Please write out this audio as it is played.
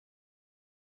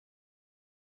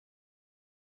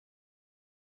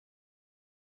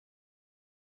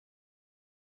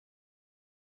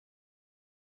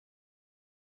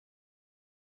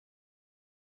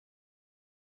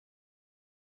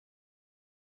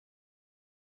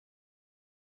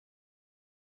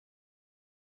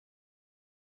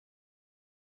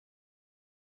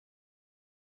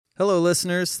Hello,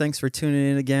 listeners. Thanks for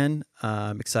tuning in again.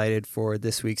 I'm excited for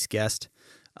this week's guest.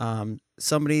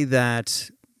 Somebody that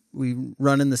we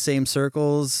run in the same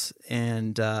circles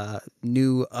and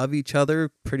knew of each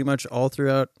other pretty much all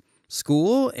throughout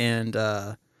school. And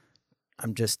I'm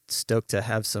just stoked to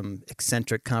have some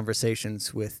eccentric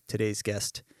conversations with today's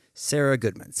guest, Sarah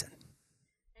Goodmanson.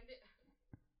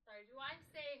 Sorry, do I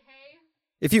say hey?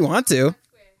 If you want to. Hi.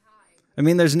 I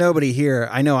mean, there's nobody here.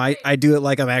 I know I do it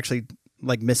like I'm actually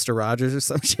like Mr. Rogers or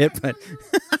some shit, but No,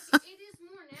 like, it is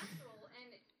more natural, and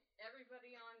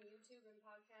everybody on YouTube and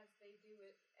podcasts, they do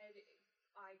it, and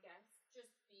I guess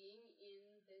just being in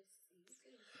this seat,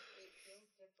 it feels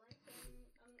different, and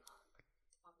I'm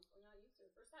obviously not used to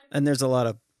it first time. and there's a lot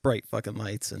of bright fucking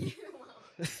lights and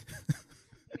Well,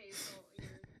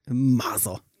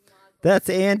 Mazel. That's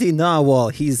Andy Narwhal.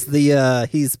 He's the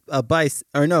he's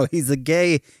a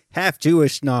gay half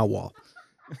Jewish narwhal.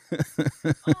 Oh, that's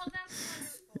wonderful.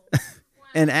 Wow.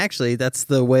 And actually, that's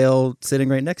the whale sitting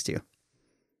right next to you.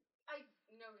 I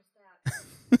noticed that.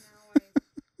 Now I lost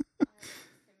him.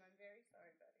 I'm very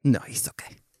sorry, buddy. No, he's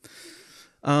okay.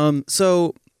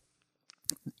 So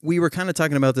we were kind of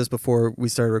talking about this before we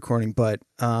started recording, but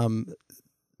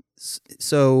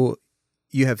so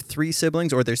you have 3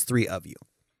 siblings, or there's 3 of you?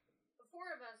 The 4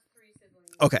 of us, 3 siblings.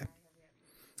 Okay.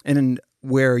 And then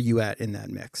where are you at in that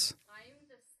mix? I'm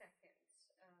the second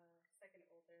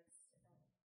oldest.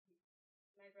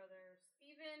 My brother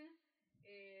Steven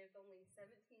is only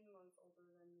 17 months older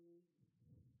than me.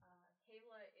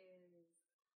 Kayla is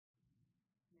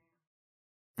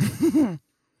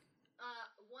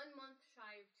 1 month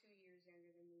shy of 2 years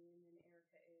younger than me, and then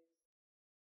Erica is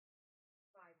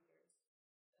 5 years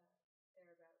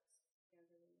thereabouts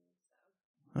younger than me.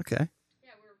 So Okay.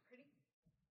 yeah, we're pretty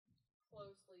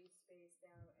closely spaced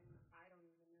out, and I don't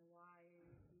even know why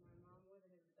my mom would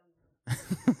have done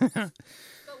that.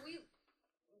 But we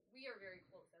are very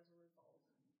close as a result.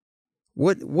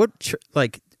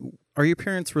 Are your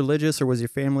parents religious, or was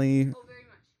your family? Oh, very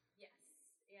much. Yes.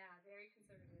 Yeah, very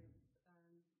conservative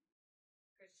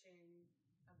Christian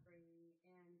upbringing,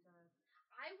 and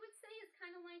I would say it's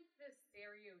kind of like the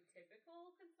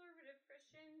stereotypical conservative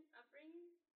Christian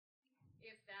upbringing,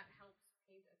 if that helps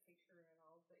paint a picture at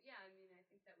all. But yeah, I mean, I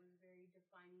think that was a very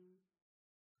defining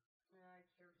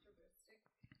characteristic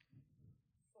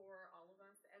for all of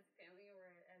us as family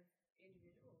or as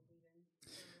individuals, even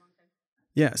for a long time.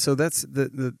 Yeah, so that's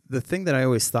the thing that I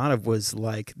always thought of was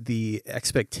like the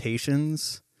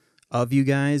expectations of you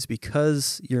guys,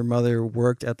 because your mother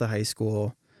worked at the high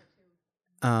school.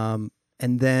 And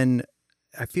then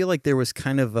I feel like there was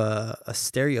kind of a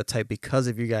stereotype because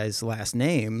of your guys' last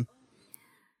name.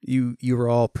 You were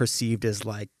all perceived as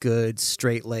like good,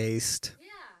 straight-laced. Yeah,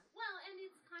 well, and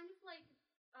it's kind of like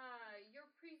your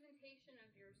presentation of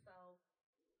yourself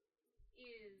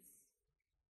is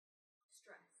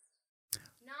stressed.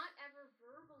 Not ever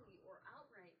verbally or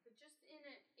outright, but just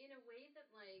in a way that,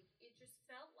 like, it just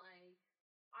felt like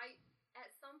at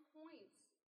some point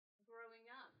growing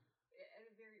up, at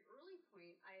a very early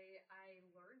point, I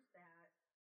learned that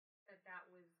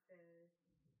was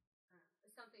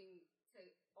something to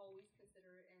always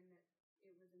consider, and that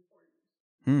it was important.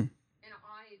 Hmm. And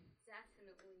I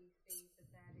definitely think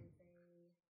that is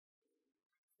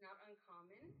not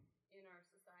uncommon in our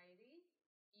society,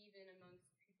 even amongst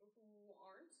people who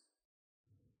aren't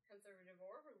conservative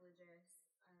or religious,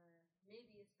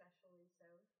 maybe especially so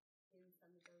in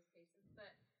some of those cases.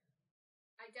 But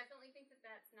I definitely think that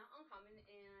that's not uncommon,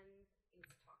 and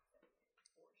it's toxic, for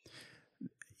sure.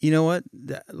 You know what?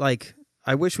 Like,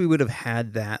 I wish we would have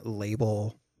had that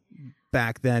label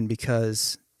back then,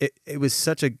 because it really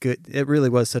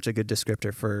was such a good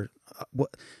descriptor for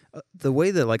the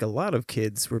way that like a lot of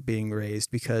kids were being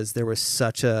raised, because there was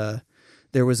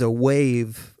a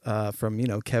wave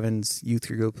from Kevin's youth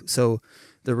group. So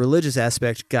the religious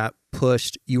aspect got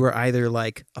pushed. You were either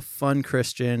like a fun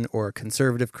Christian or a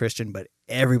conservative Christian, but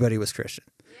everybody was Christian.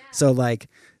 Yeah. So like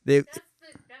that's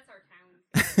our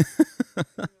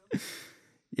town.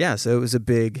 Yeah, so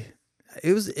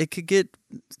it could get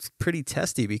pretty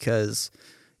testy, because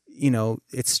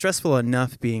it's stressful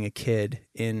enough being a kid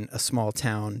in a small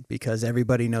town because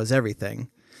everybody knows everything.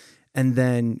 And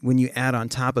then when you add on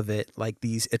top of it like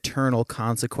these eternal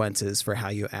consequences for how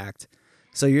you act.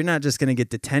 So you're not just going to get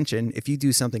detention if you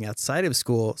do something outside of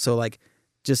school. So like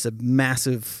just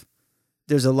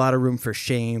there's a lot of room for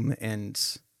shame and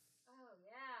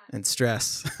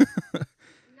stress.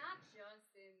 Not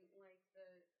just in like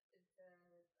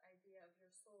the idea of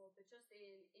your soul, but just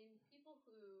in people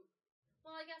who,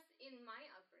 well, I guess in my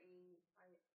upbringing,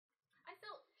 I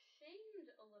felt shamed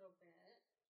a little bit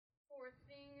for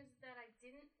things that I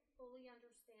didn't fully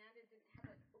understand and didn't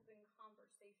have an open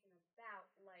conversation about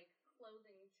like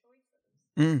clothing choices.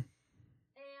 Mm.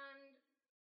 And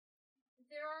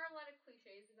there are a lot of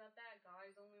cliches about that.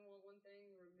 Guys only want one thing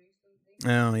or it makes them think.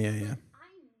 Oh, yeah, yeah. But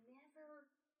I never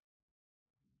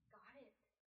got it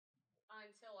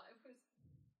until I was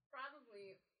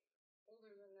probably older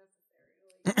than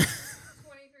necessary, like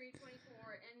 23,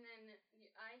 24, and then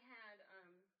I had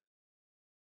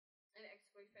an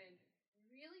ex-boyfriend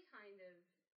really kind of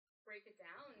break it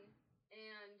down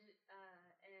and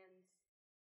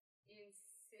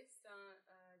insist on,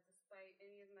 despite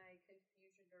any of my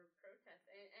confusion or protest,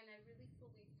 and I really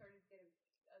fully started getting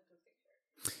a good picture.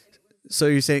 And it was So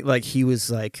you're saying like he was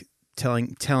like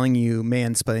telling you,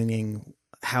 mansplaining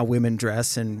how women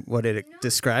dress and what it no,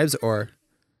 describes, not or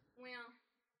like, well,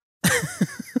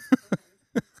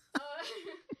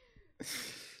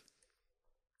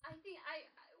 I think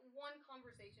one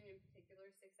conversation in particular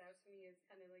sticks out to me as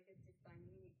kind of like a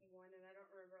defining one, and I don't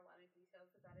remember a lot of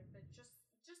details about it, but just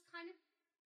kind of,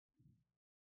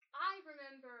 I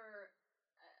remember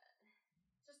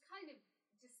just kind of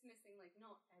dismissing like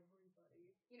not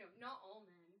everybody, not all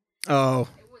men. oh,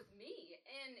 It was me,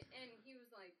 and he was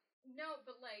like, no,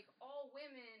 but like all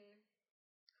women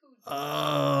who dress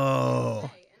Oh.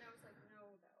 this way, and I was like,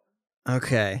 no, though.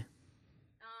 Okay.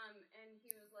 And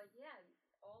he was like, yeah,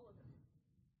 all of them.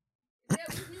 That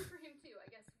was new for him too. I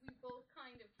guess we both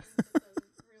kind of came to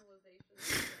some realizations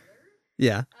together.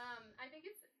 Yeah. I think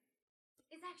it's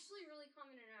actually really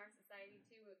common in our society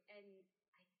too, and I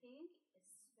think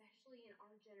especially in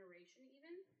our generation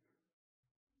even,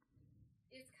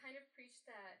 it's kind of preached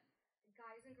that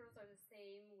guys and girls are the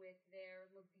same with their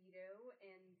libido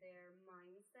and their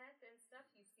mindset and stuff.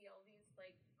 You see all these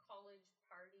like college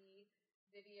party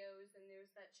videos, and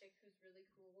there's that chick who's really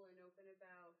cool and open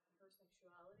about her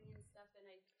sexuality and stuff, and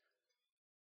I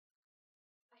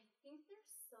think there's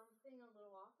something a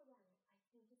little off about it. I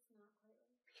think it's not quite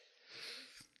right.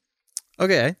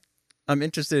 Okay. I'm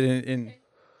interested in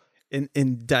Okay.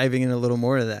 in diving in a little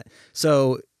more of that.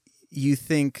 So you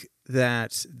think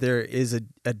that there is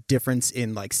a difference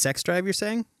in like sex drive, you're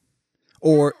saying?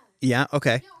 Or yeah,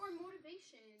 okay. Yeah, or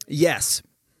motivation. Yes.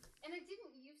 And I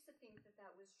didn't used to think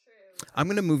that was true. I'm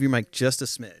going to move your mic just a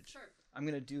smidge. Sure. I'm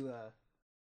going to do a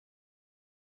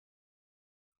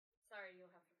Sorry,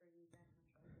 you'll have to bring me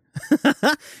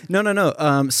back.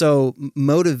 No. So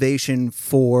motivation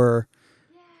for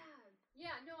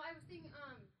Yeah. No, I was thinking.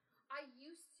 I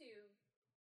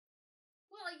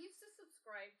used to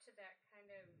subscribe to that kind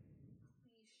of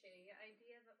cliche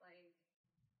idea that like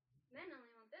men only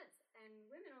want this and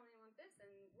women only want this and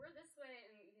we're this way,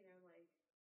 and like,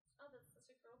 oh, that's such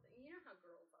a girl thing. You know how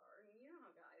girls are, and you know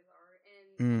how guys are,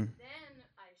 and then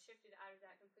I shifted out of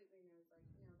that completely,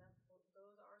 and I was like,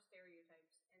 those are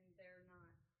stereotypes, and they're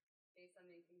not based on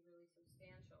anything really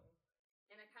substantial.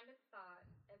 And I kind of thought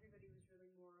everybody was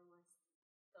really more or less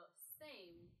the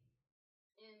same,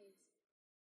 and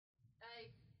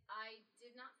I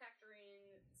did not factor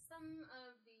in some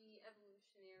of the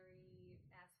evolutionary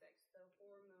aspects, the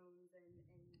hormones and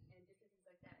different things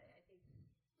like that. I think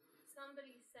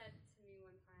somebody said to me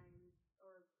one time,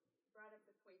 or brought up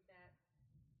the point that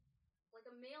like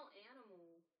a male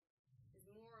animal is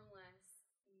more or less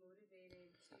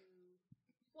motivated to,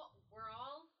 well, we're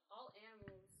all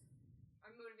animals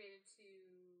are motivated to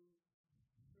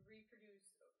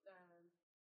reproduce,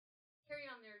 carry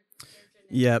on their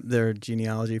genetics. Yep, their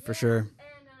genealogy for sure. And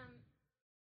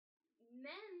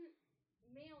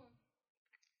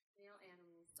male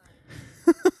animals, sorry.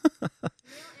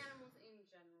 Male animals in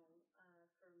general, from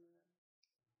a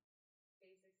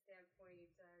basic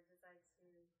standpoint, decide to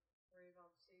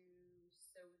evolve to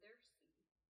sow their seed.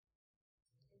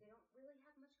 And they don't really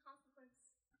have much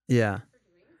consequence Yeah. for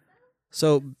doing so.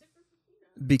 So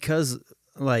because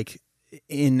like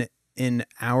in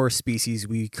our species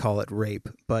we call it rape,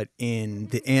 but in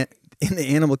the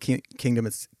animal kingdom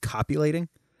it's copulating.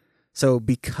 So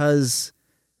because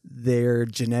they're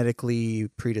genetically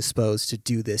predisposed to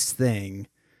do this thing,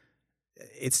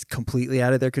 it's completely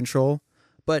out of their control.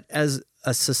 But as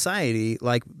a society,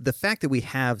 like the fact that we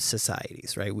have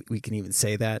societies, right? We can even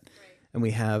say that. Right. And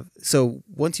we have, so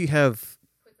once you have,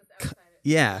 Puts us outside it.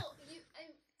 yeah. Well,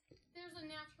 there's a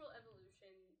natural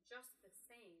evolution just the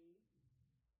same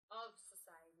of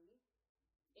society,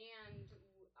 and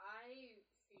I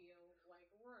feel like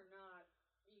we're not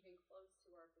even close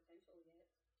to our potential yet.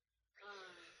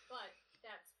 But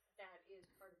that is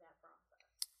part of that process.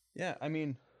 Yeah, I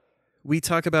mean, we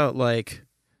talk about like,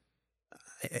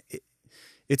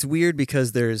 it's weird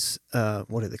because there's,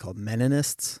 what are they called?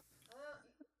 Menonists?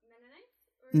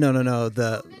 Mennonites? No.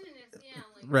 Mennonists, yeah.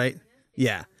 Like Right. Mennonists,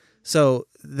 Yeah. So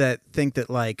that think that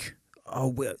like, oh,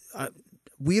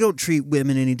 we don't treat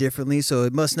women any differently, so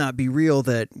it must not be real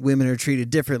that women are treated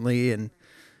differently. And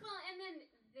Well, and then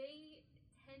they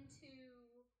tend to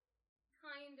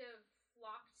kind of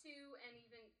flock to, and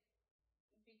even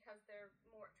because they're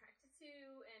more attracted to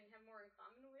and have more in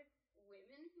common with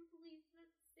women who believe the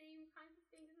same kinds of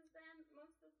things as them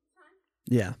most of the time,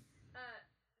 yeah,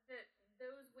 that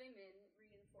those women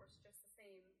reinforce just the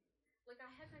same. Like, I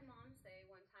had my mom say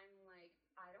one time, like,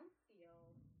 I don't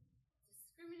feel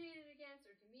discriminated against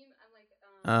or demeaned. I'm like,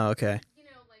 oh, okay, you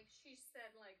know, like, she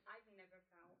said, like, I've never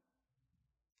felt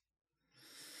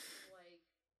like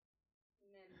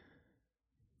men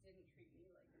didn't treat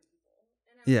me like an equal.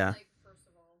 And I was yeah, like, first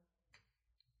of all,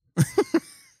 I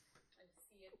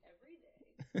see it every day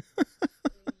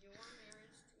in your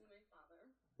marriage to my father.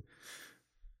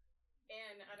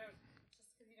 And I don't,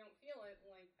 just because you don't feel it,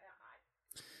 like,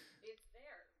 it's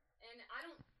there. And I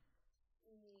don't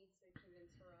need to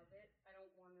convince her of it. I don't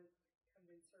want to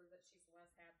convince her that she's less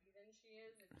happy than she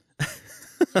is.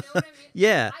 You know what I mean?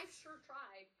 yeah. I've sure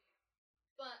tried,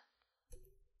 but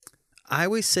I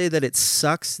always say that it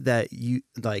sucks that you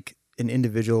like an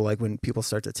individual, like when people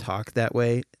start to talk that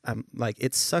way. Like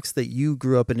it sucks that you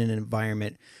grew up in an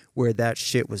environment where that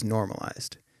shit was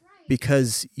normalized, right.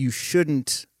 because you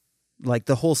shouldn't, like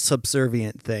the whole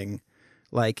subservient thing,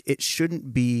 like it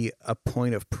shouldn't be a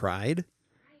point of pride.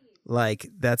 Right. Like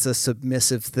that's a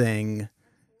submissive thing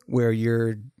Absolutely. where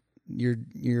you're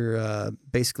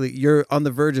basically you're on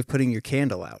the verge of putting your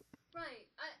candle out. Right.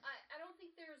 I don't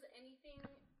think there's anything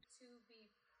to be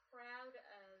proud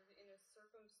of in a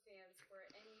circumstance where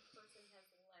any person has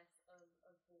less of a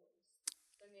voice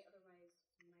than they otherwise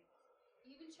might.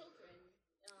 Even children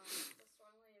feel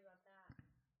strongly about that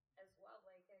as well.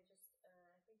 Like, I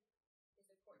think it's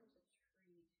important to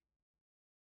treat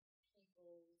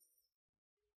people's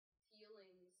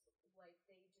feelings like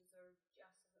they deserve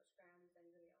just as much ground as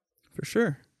anybody else's. For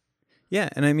sure. Yeah,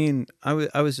 and I mean,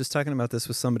 I was just talking about this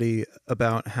with somebody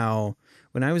about how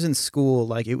when I was in school,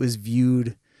 like it was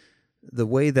viewed the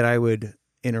way that I would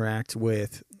interact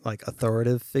with like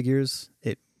authoritative figures.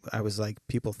 I was like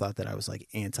people thought that I was like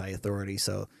anti-authority,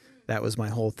 so that was my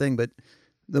whole thing. But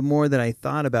the more that I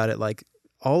thought about it, like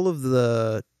all of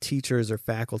the teachers or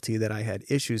faculty that I had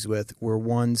issues with were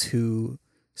ones who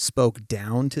spoke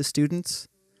down to students.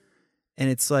 And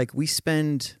it's like we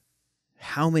spend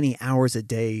how many hours a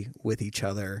day with each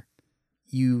other.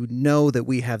 You know that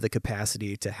we have the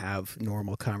capacity to have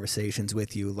normal conversations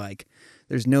with you. Like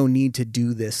there's no need to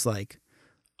do this, like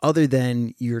other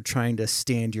than you're trying to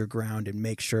stand your ground and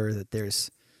make sure that there's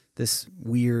this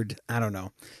weird, I don't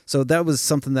know. So that was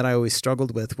something that I always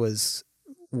struggled with was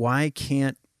why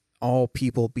can't all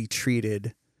people be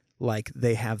treated like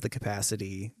they have the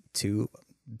capacity to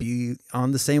be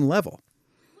on the same level?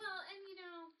 Well, and you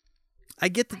know, I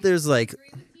get that there's like, agree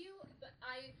with you, but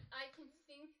I can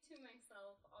think to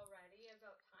myself already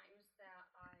about times that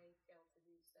I failed to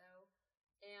do so,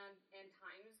 and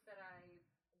times that I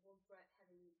will regret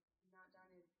having not done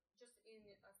it just in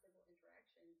a civil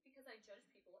interaction because I judge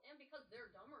people and because they're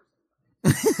dumber sometimes.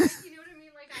 Like, you know what I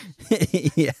mean? Like I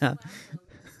should yeah, slap them,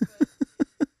 but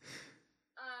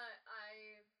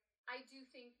I do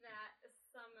think that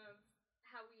some of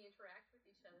how we interact with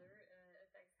each other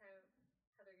affects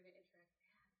how they're going to interact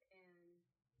back. And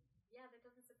yeah, that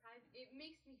doesn't surprise me. It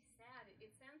makes me sad.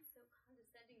 It sounds so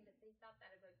condescending that they thought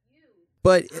that about you.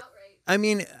 but Outright. I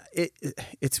mean,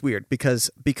 it's weird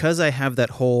because I have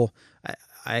that whole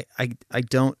I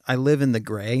don't I live in the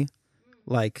gray,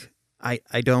 like I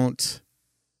don't.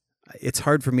 It's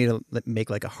hard for me to make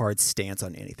like a hard stance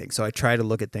on anything. So I try to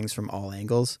look at things from all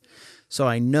angles. So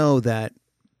I know that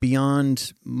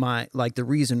beyond my like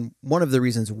one of the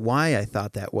reasons why I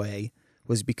thought that way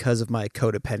was because of my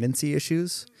codependency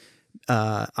issues.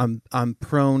 I'm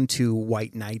prone to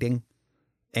white knighting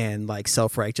and like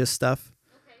self-righteous stuff.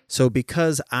 Okay. So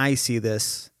because I see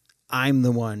this, I'm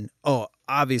the one. Oh,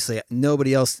 obviously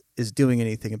nobody else is doing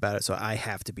anything about it, so I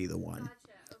have to be the one. Gotcha.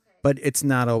 Okay. But it's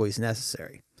not always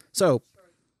necessary. So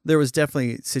there was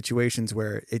definitely situations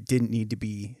where it didn't need to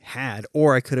be had,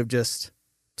 or I could have just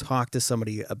talked to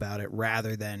somebody about it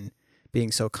rather than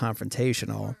being so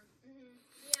confrontational. Mm-hmm.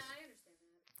 Yeah, I understand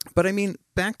that. But I mean,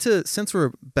 since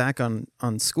we're back on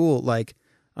school, like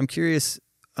I'm curious,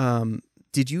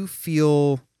 did you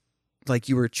feel like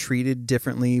you were treated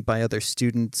differently by other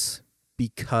students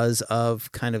because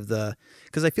of kind of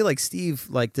because I feel like Steve,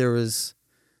 like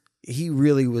he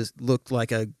really looked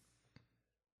like a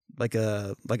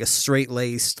straight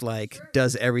laced, like Sure.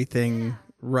 does everything Yeah.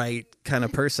 right kind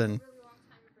of person. A really long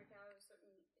time to break out of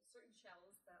certain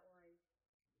shells that like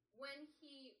when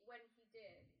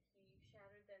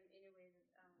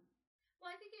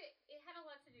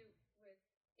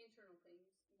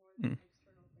more Mm. than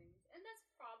external things. And that's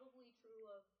probably true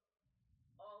of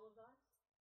all of us.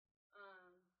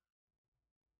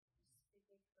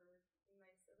 Speaking for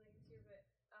my siblings here, but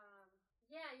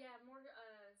yeah, more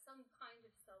some kind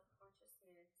of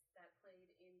self-consciousness that played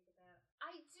into that.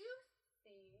 I do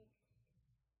think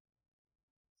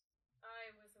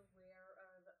I was aware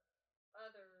of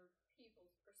other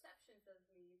people's perceptions of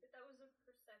me, but that was a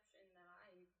perception that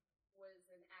I was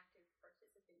an active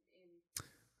participant in,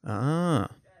 Ah.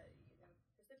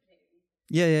 precipitating.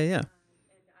 Yeah.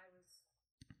 And I was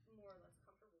more or less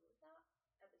comfortable with that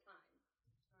at the time.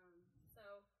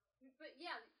 But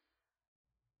yeah,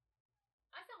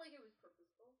 I felt like it was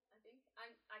purposeful. I think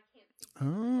I can't speak for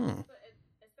anybody else, Oh. but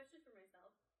especially for myself,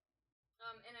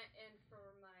 and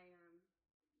for my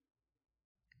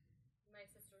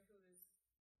sister, who is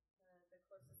the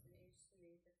closest in age to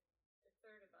me, the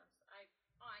third of us. I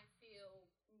feel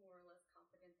more or less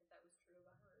confident that that was true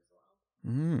about her as well.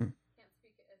 Mm. Can't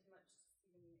speak as much to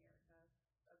Stephen and Erica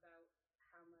about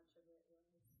how much of it was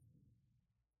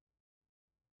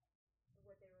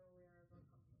what they were aware of or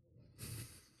comfortable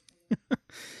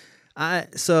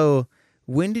with. So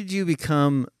when did you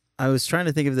become? I was trying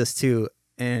to think of this too,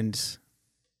 and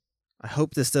I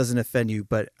hope this doesn't offend you,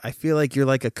 but I feel like you're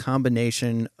like a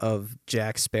combination of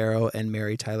Jack Sparrow and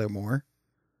Mary Tyler Moore.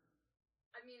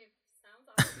 I mean, it sounds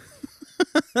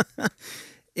awesome.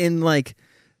 In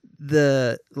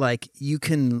you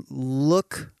can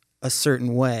look a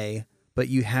certain way, but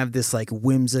you have this like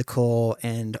whimsical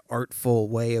and artful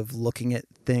way of looking at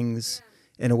things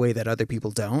in a way that other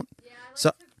people don't. Yeah,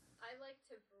 So I like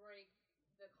to break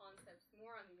the concepts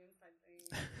more on the inside thing.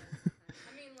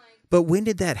 I mean, like. but when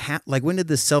did that happen? Like, when did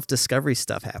the self-discovery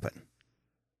stuff happen?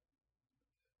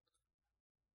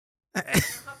 I don't know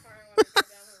how far I want to go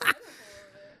down the rabbit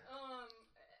hole of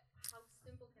it. How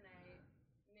simple can I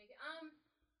make it?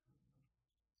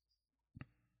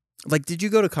 Like, did you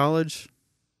go to college?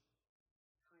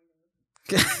 Kind of.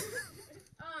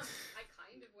 I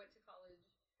kind of went to college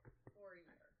for a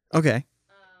year. Okay.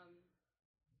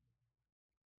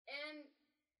 And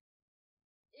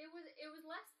it was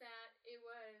less that.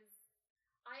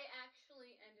 I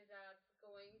actually ended up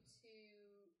going to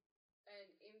an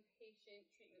inpatient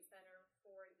treatment center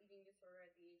for an eating disorder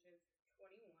at the age of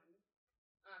 21.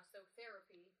 So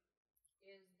therapy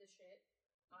is the shit,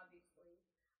 obviously.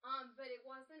 But it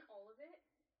wasn't all of it.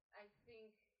 I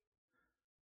think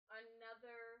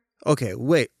another. Okay,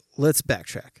 wait. Let's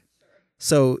backtrack. Sure.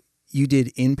 So you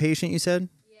did inpatient, you said?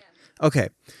 Yeah. Okay.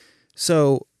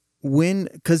 So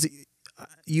because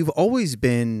you've always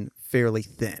been fairly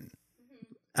thin,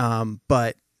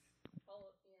 but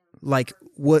like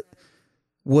what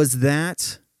was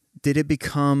that? Did it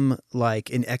become like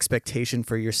an expectation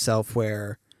for yourself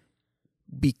where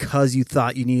because you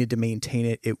thought you needed to maintain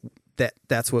it,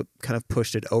 that's what kind of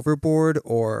pushed it overboard,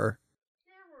 or?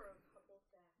 There were a couple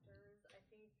factors. I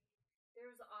think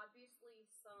there's obviously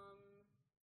some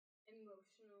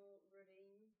emotional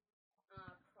rooting,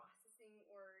 processing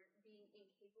or being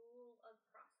incapable of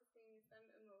processing some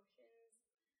emotions.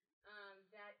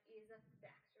 That is a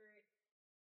factor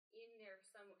in there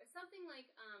something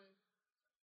like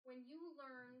when you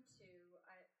learn to.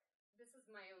 This is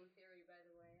my own theory, by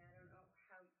the way. I don't know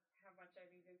how much I've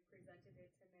even presented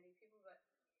it to many people, but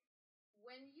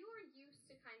when you are used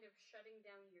to kind of shutting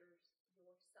down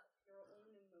yourself, your own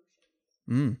emotions,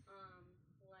 like,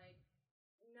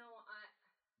 no,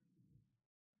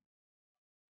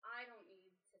 I don't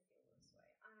need to feel this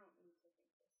way. I don't need to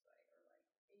think this way, or like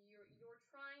you're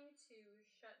trying to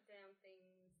shut down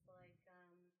things like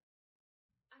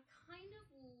I kind of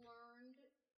learned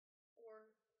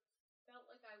or felt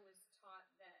like I was taught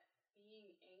that being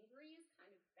angry is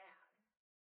kind of bad.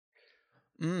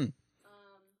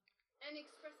 And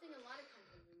expressing a lot of kinds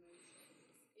of emotions,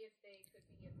 if they could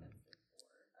be offensive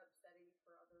or upsetting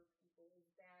for other people, is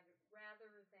bad rather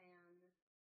than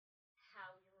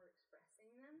how you're expressing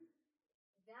them.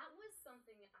 That was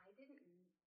something I didn't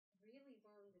really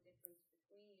learn the difference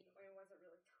between, or I wasn't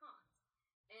really taught.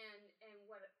 And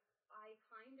what I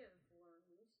kind of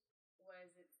learned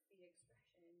was it's the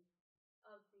expression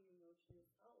of the emotion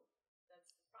itself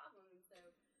that's the problem. And so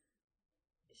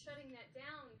shutting that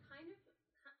down kind of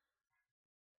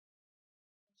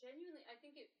genuinely, I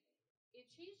think it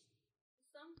changed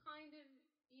some kind of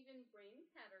even brain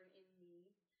pattern in me,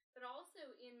 but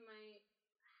also in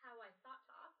how I thought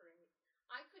to operate.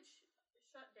 I could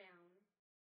shut down,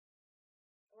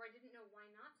 or I didn't know why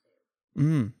not to.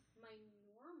 My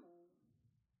normal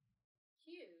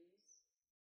cues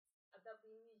about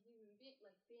being a human being,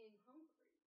 like being hungry.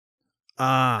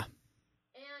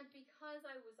 And because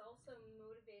I was also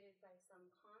motivated by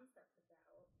some concept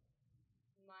about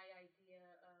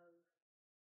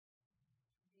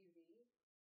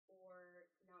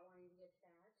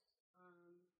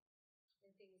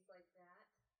like that,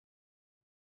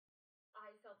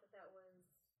 I felt that that was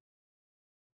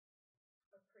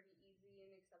a pretty easy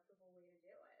and acceptable way to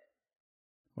do it.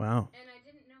 Wow. And I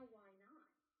didn't know why not.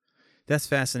 That's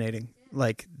fascinating. Yeah.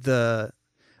 Like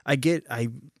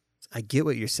I get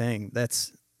what you're saying.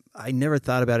 I never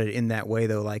thought about it in that way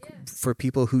though. Like Yeah. for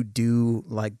people who do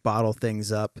like bottle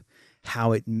things up,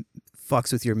 how it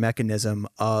fucks with your mechanism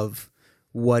of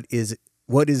what is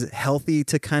healthy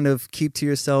to kind of keep to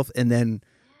yourself, and then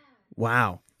Yeah.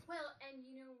 wow. Well, and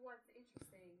you know what's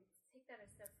interesting? To take that a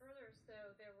step further, so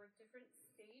there were different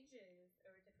stages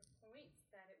or different points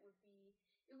that it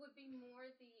would be more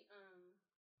the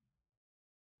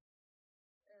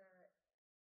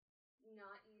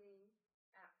not eating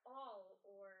at all,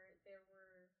 or there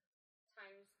were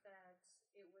times that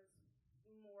it was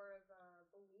more of a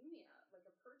bulimia, like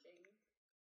a purging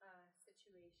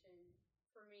situation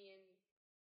for me, and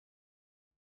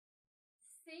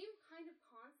same kind of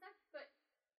concept,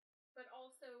 but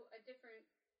also a different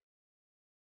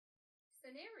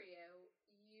scenario.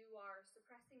 You are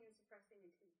suppressing and suppressing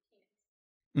until you can't,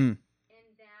 Mm. and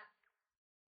that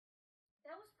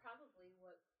was probably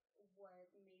what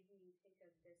made me think of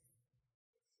this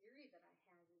theory that I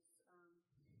had. Is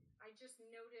I just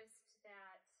noticed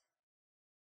that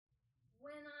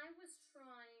when I was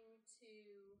trying to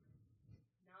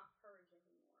not purge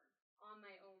anymore on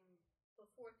my own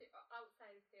before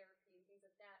outside of therapy and things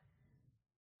like that,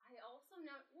 I also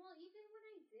know, well, even when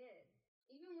I did,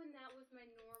 even when that was my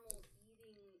normal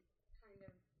eating kind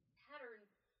of pattern,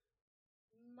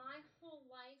 my whole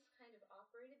life kind of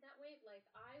operated that way. Like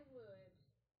I would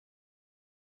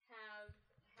have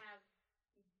have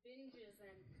binges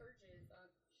and purges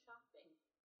of shopping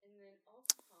and then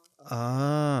alcohol.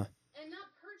 Ah. And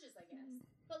not purges, I guess,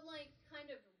 but like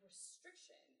kind of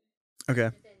restriction.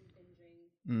 Okay. And then binging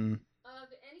Mm. of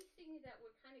anything that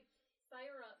would kind of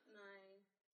fire up my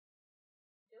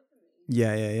dopamine.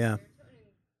 Yeah, yeah, yeah.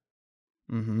 Serotonin.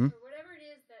 Mm-hmm. Or whatever it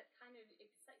is that kind of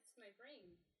excites my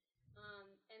brain.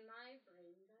 And my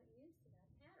brain got used to that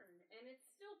pattern. And it's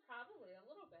still probably a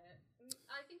little bit.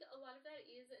 I think a lot of that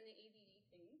is an ADD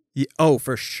thing. Yeah, oh,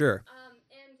 for sure.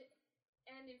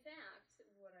 And in fact,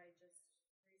 what I just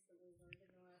recently learned in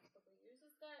the last couple of years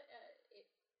is that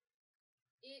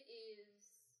it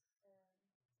is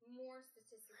more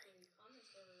statistically common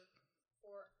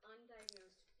for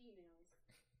undiagnosed females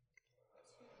to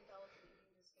develop an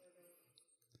eating disorder,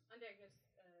 undiagnosed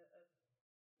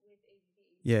with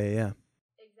ADD. Yeah, yeah.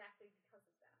 Exactly because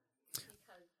of that,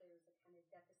 because there's a kind of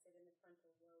deficit in the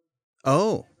frontal lobe.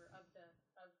 Oh. Of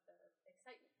the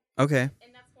excitement. Okay.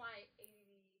 And that's why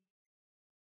ADD.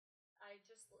 I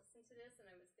just listened to this and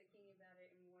I was thinking about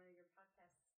it in one of your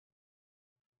podcasts.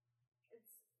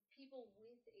 It's people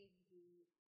with ADD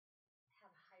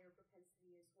have a higher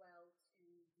propensity as well to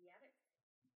be addicts.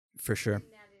 For sure. And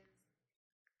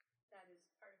that is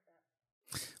part of that.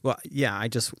 Well, yeah, I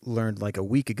just learned like a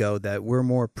week ago that we're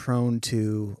more prone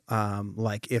to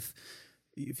like if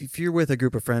you're with a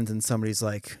group of friends and somebody's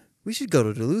like, we should go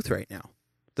to Duluth right now,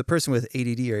 the person with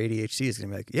ADD or ADHD is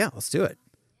gonna be like, yeah, let's do it.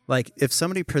 Like if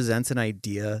somebody presents an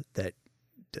idea that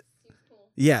Seems cool.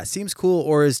 yeah, seems cool,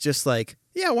 or is just like,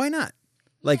 yeah, why not?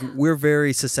 Like Yeah. we're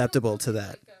very susceptible to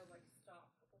that. Like, stop.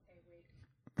 Okay,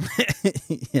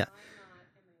 wait. Yeah. Why not?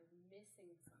 Am I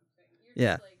missing something? You're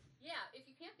Yeah. just like, yeah, if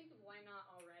you can't think of why not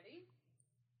already,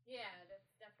 yeah, that's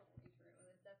definitely true.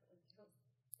 That's definitely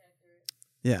accurate.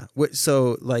 Yeah.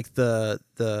 So like the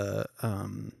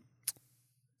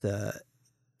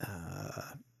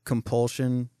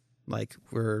compulsion, like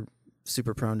we're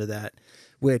super prone to that,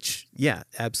 which yeah,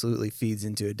 absolutely feeds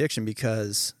into addiction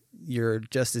because you're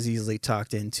just as easily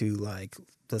talked into like,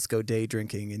 let's go day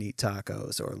drinking and eat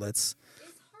tacos, or let's.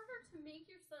 It's harder to make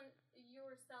yourself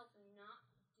not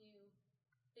do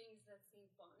things that seem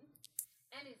fun,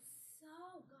 and it's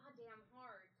so goddamn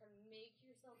hard to make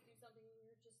yourself do something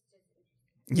you're just disinterested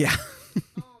in. Yeah.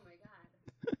 Oh my god.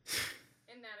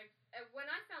 And that when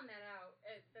I found that out,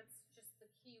 that's just the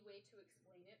key way to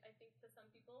explain it. I think to some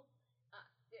people, I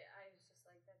was just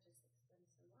like, that just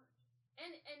explains so much.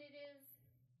 And it is.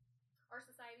 Our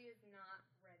society is not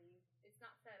ready. It's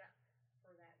not set up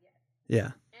for that yet.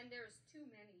 Yeah. And there's too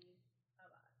many of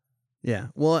us. Yeah.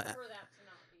 Well, for that to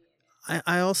not be in it.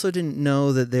 I also didn't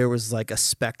know that there was like a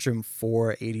spectrum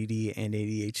for ADD and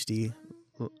ADHD.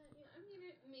 I mean,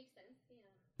 it makes sense, yeah.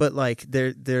 But like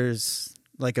there's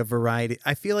like a variety.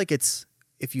 I feel like it's,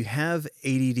 if you have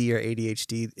ADD or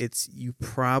ADHD, it's, you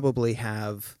probably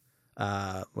have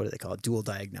what do they call it? Dual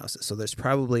diagnosis. So there's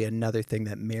probably another thing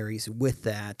that marries with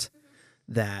that,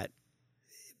 that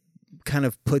kind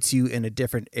of puts you in a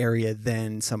different area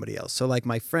than somebody else. So like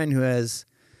my friend who has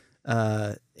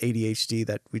ADHD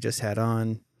that we just had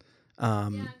on. Yeah,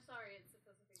 I'm sorry. It's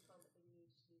supposed to be called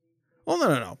ADHD. Well,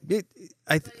 no.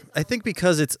 I think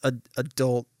because it's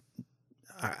adult,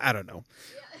 I don't know.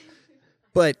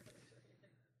 Yeah.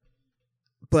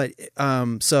 But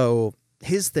so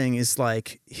his thing is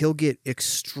like he'll get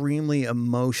extremely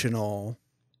emotional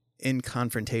in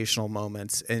confrontational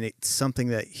moments, and it's something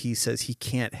that he says he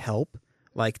can't help.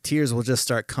 Like tears will just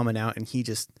start coming out, and he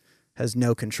just has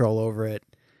no control over it.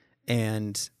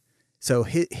 And so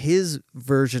his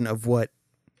version of what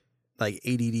like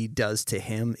ADD does to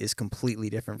him is completely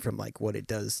different from like what it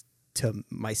does to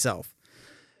myself.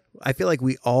 I feel like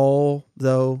we all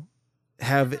though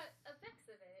have Effects of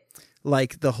it.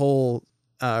 like the whole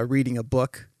reading a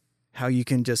book, how you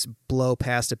can just blow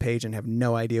past a page and have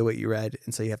no idea what you read,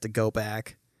 and so you have to go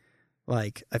back.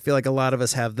 Like I feel like a lot of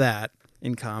us have that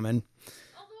in common.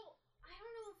 Although I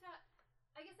don't know if that.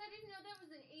 I guess I didn't know that was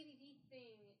an ADD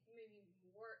thing.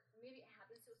 Maybe it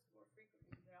happens to us more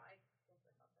frequently. But I guess I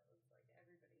thought that was like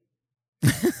everybody.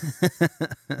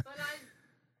 But I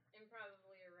am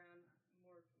probably around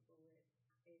more people with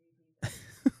ADD.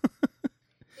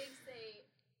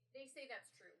 They say that's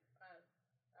true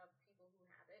of people who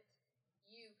have it.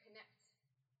 You connect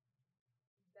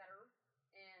better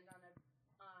and on a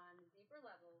deeper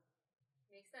level.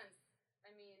 Makes sense. I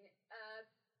mean,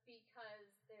 because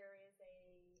there is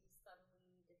a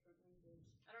subtly different language.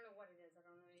 I don't know what it is. I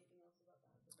don't know anything else about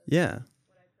that. But that's Yeah.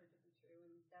 what I've heard to be true,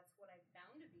 and that's what I've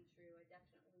found to be true. I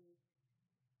definitely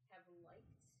have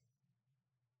liked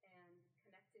and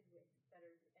connected with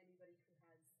better anybody who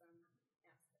has some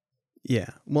aspect.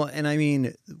 Yeah. Well, and I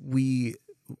mean, we,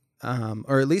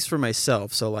 or at least for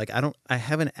myself. So like, I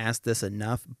haven't asked this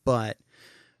enough, but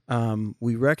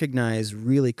we recognize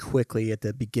really quickly at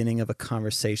the beginning of a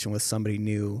conversation with somebody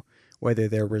new whether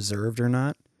they're reserved or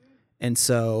not, and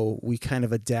so we kind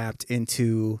of adapt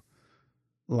into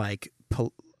like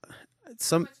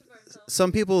some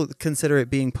people consider it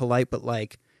being polite, but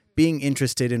like being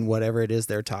interested in whatever it is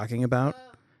they're talking about.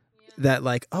 That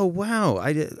like, oh wow,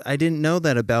 I didn't know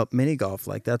that about mini golf.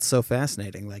 Like that's so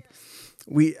fascinating. Like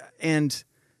and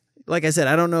like I said,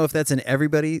 I don't know if that's an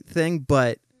everybody thing,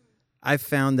 but I've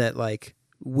found that like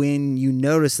when you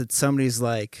notice that somebody's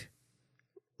like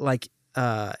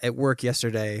at work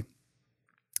yesterday,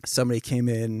 somebody came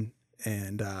in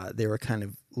and they were kind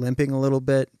of limping a little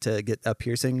bit to get a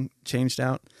piercing changed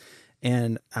out,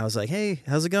 and I was like, hey,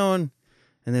 how's it going?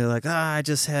 And they were like, I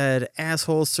just had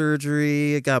asshole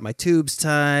surgery. I got my tubes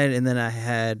tied, and then I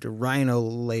had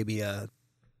rhinolabia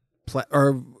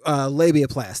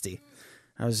labiaplasty.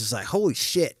 I was just like, holy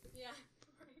shit. Yeah.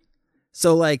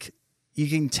 So, like, you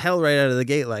can tell right out of the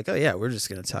gate, like, oh, yeah, we're just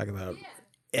going to talk about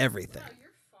everything. Wow,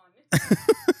 you're fun.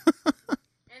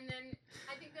 And then,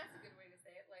 I think that's a good way to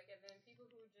say it. Like, and then people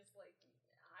who just, like,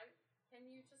 can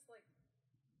you just, like,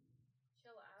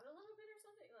 chill out a little bit or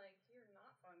something? Like, you're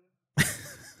not fun.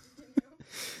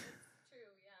 It's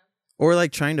true, yeah. Or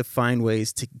like trying to find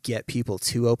ways to get people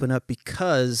to open up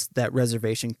because that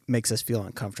reservation makes us feel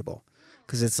uncomfortable.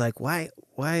 Because it's like, why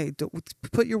don't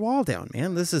put your wall down,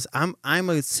 man? This is I'm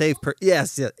a safe person.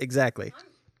 Yes, yeah, exactly.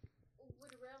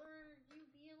 Would rather you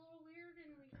be a little weird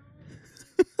and we don't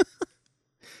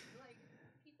like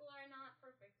people are not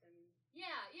perfect, and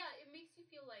it makes you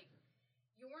feel like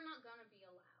you're not gonna be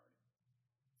allowed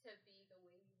to be the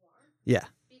way you are. Yeah.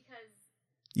 Because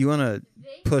you want to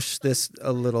push this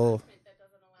a little. That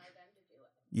doesn't allow them to do it.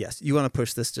 Yes, you want to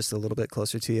push this just a little bit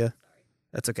closer to you. Sorry.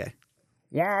 That's okay.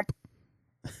 Womp.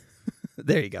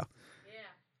 There you go. Yeah.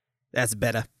 That's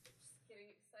better. Just getting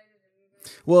excited and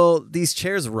moving. Well, these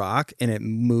chairs rock and it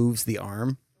moves the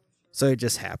arm, so it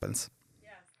just happens. Yeah.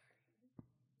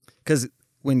 Because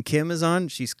when Kim is on,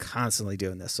 she's constantly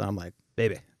doing this. So I'm like,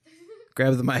 baby,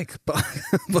 grab the mic,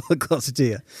 pull it closer to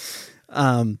you.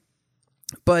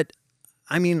 But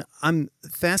I mean, I'm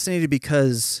fascinated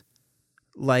because,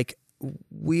 like,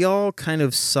 we all kind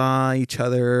of saw each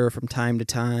other from time to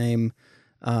time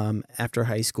after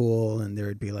high school, and there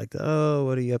would be like, oh,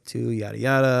 what are you up to? Yada,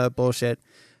 yada, bullshit.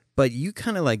 But you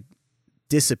kind of like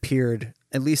disappeared,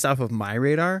 at least off of my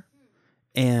radar.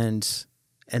 And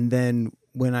then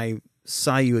when I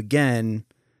saw you again,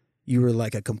 you were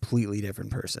like a completely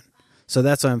different person. So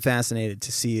that's what I'm fascinated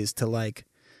to see, is to like,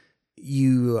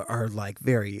 you are like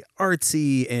very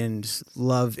artsy and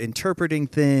love interpreting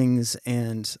things,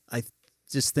 and I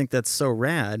just think that's so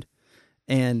rad.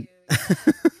 And It feels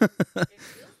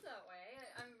that way.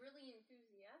 I'm really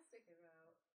enthusiastic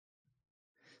about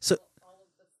all of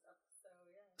this stuff. So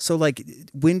yeah. So like,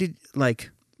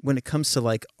 when it comes to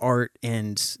like art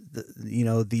and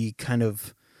the kind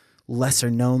of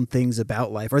lesser known things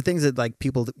about life, or things that like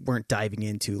people weren't diving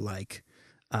into, like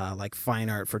fine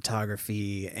art,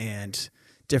 photography, and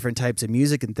different types of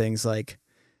music and things. Like,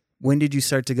 when did you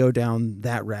start to go down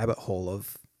that rabbit hole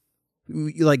of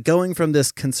like going from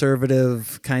this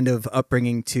conservative kind of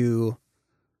upbringing to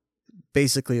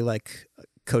basically like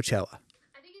Coachella?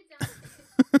 I think it dials.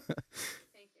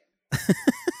 Thank you.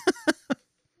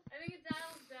 I think it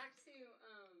dials back to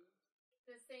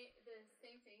the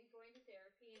same thing, going to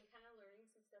therapy and kind of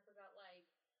learning some stuff about like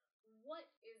what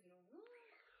is normal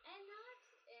and not,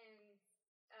 and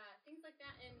things like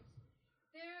that. And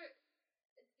there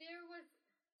was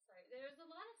there's a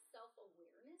lot of self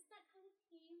awareness that kind of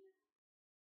came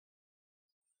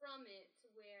from it, to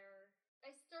where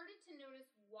I started to notice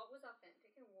what was authentic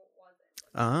and what wasn't.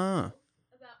 Like,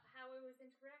 about how I was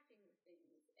interacting with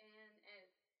things, and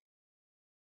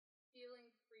feeling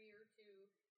freer to,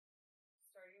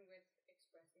 starting with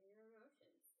expressing your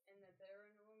emotions, and that there are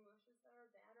no emotions that are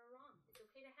bad or wrong. It's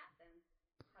okay to have them.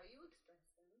 How you express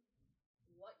them,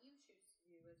 what you choose to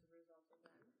do as a result of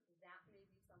them, that may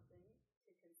be something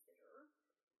to consider.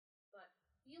 But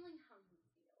feeling how you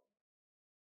feel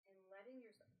and letting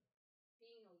yourself,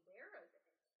 being aware of it,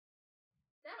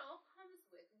 that all comes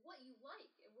with what you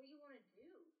like and what you want to do.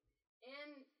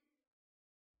 And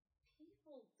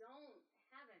people don't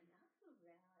have enough of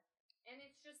that. And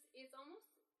it's almost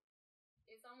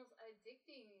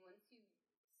addicting once you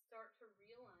start to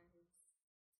realize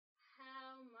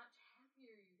how much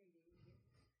happier you can be.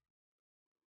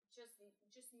 Just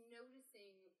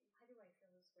noticing, why do I feel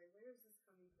this way? Where is this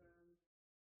coming from?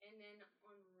 And then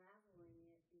unraveling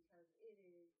it, because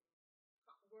we're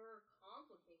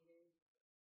complicated,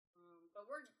 but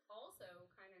we're also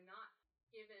kind of not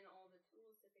given all the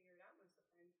tools to figure it out most of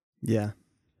the time. Yeah.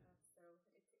 So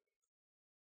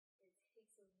it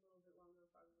takes a little bit longer,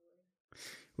 probably.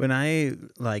 When I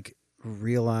like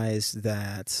realized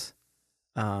that,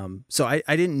 so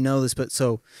I didn't know this, but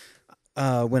so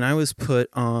when I was put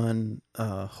on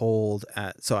hold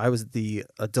so I was the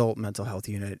adult mental health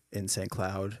unit in St.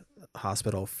 Cloud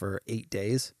Hospital for 8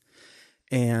 days,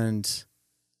 and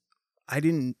I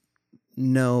didn't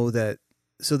know that.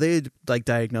 So they had like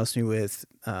diagnosed me with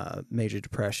major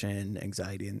depression,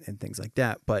 anxiety, and things like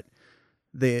that. But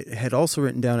they had also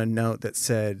written down a note that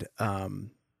said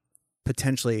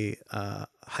potentially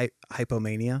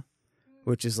hypomania,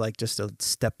 which is like just a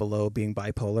step below being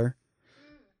bipolar.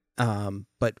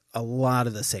 But a lot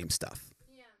of the same stuff.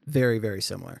 Yeah. Very, very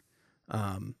similar.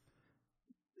 And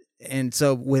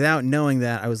so without knowing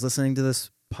that, I was listening to this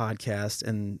podcast,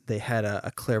 and they had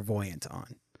a clairvoyant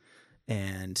on.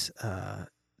 And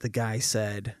the guy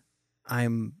said,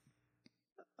 I'm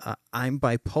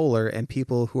bipolar, and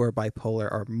people who are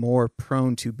bipolar are more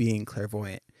prone to being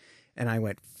clairvoyant. And I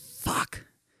went, fuck.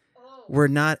 Oh. We're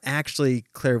not actually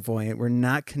clairvoyant. We're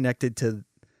not connected to,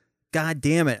 God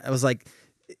damn it. I was like,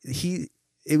 it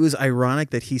was ironic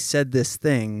that he said this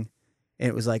thing, and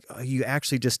it was like, oh, you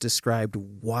actually just described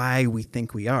why we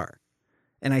think we are.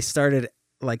 And I started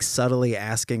like subtly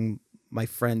asking my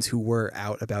friends who were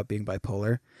out about being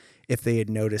bipolar if they had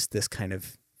noticed this kind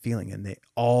of feeling, and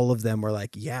all of them were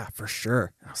like, yeah, for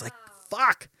sure. And I was like,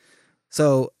 fuck.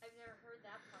 So I've never heard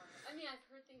that part. I mean, I've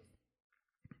heard things.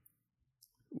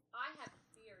 I have a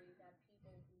theory that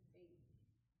people who think,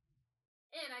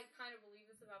 and I kind of believe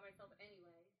this about myself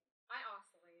anyway, I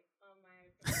oscillate on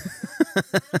my opinion. I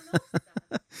don't know if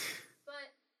that.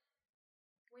 But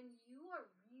when you are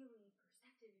really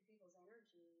perceptive of people's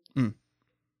energy, it's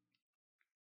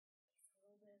a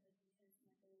little bit of a defense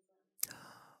mechanism.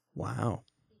 wow.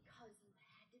 Because you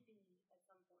had to be at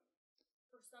some point.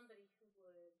 For somebody who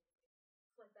would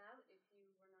flip out if you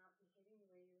were not behaving the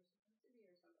way you were supposed to be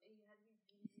or something, you had to be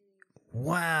really.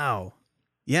 Wow.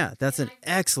 Yeah, that's an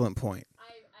excellent point.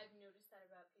 I've noticed that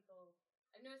about people.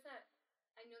 I've noticed that.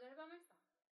 I know that about myself.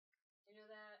 I know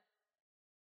that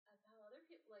about other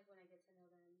people. Like when I get to know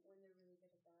them, when they're really good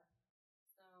at that.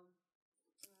 So.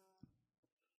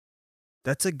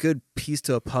 That's a good piece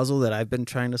to a puzzle that I've been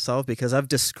trying to solve, because I've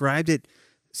described it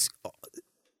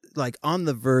like on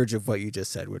the verge of what you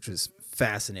just said, which was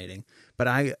fascinating. But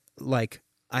I've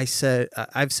said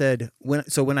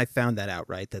when I found that out,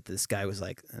 right, that this guy was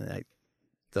like,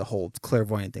 the whole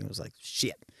clairvoyant thing was like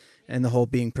shit, and the whole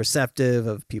being perceptive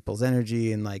of people's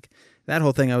energy and like that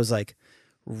whole thing, I was like,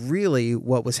 really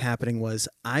what was happening was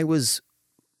I was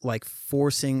like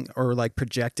forcing or like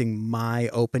projecting my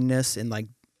openness and like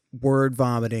word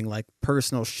vomiting like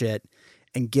personal shit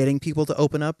and getting people to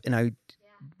open up, and I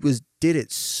did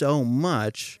it so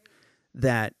much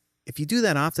that if you do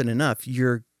that often enough,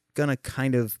 you're gonna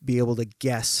kind of be able to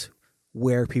guess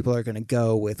where people are going to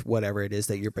go with whatever it is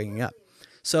that you're bringing up.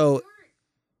 So Your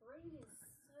brain is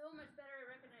so much better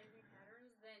at recognizing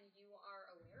patterns than you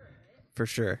are aware of it. for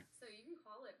sure. So you can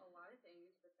call it a lot of things,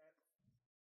 but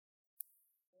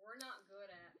we're not good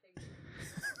at figuring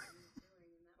out what he's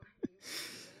doing in that way. We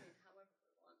explain it however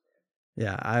we want to.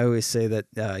 Yeah, I always say that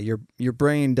your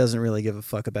brain doesn't really give a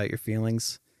fuck about your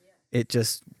feelings. Yeah. It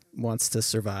just wants to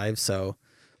survive. So,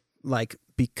 like,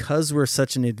 because we're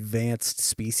such an advanced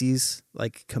species,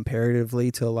 like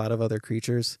comparatively to a lot of other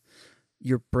creatures,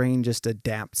 your brain just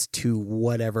adapts to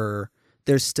whatever.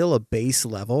 There's still a base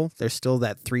level. There's still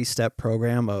that 3-step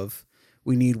program of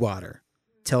we need water.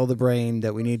 Tell the brain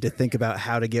that we need to think about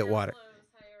how to get water.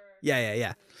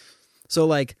 Yeah. So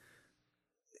like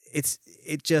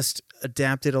it just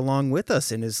adapted along with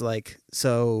us and is like,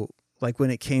 so like when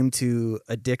it came to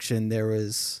addiction, there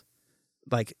was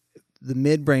like the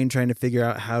midbrain trying to figure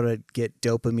out how to get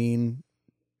dopamine,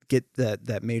 get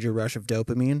that major rush of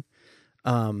dopamine.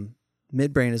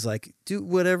 Midbrain is like, do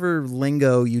whatever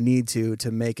lingo you need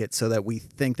to make it so that we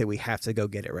think that we have to go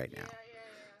get it right now.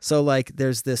 So like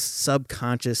there's this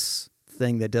subconscious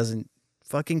thing that doesn't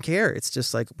fucking care. It's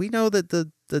just like, we know that the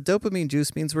dopamine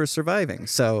juice means we're surviving.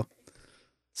 So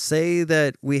say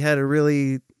that we had a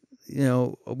really,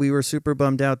 we were super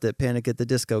bummed out that Panic at the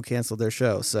Disco canceled their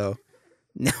show. So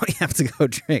now we have to go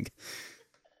drink.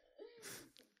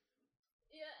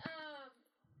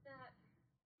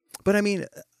 But I mean,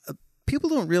 people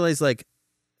don't realize like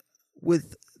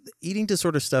with eating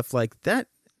disorder stuff like that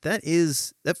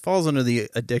falls under the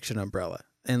addiction umbrella.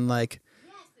 And like,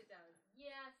 yes, it does.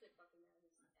 Yes, it fucking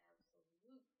does.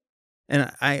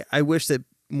 Absolutely. And I wish that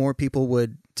more people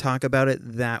would talk about it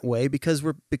that way because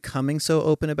we're becoming so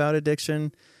open about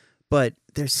addiction, but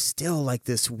there's still like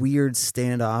this weird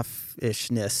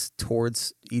standoffishness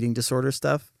towards eating disorder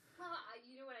stuff. Well,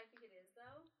 you know what I think it is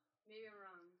though? Maybe I'm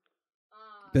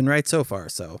wrong. Been right so far,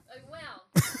 so. Well.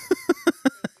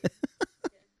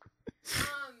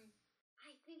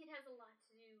 I think it has a lot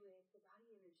to do with the body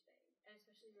image thing, and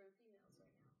especially around females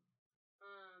right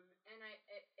now.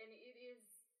 And it is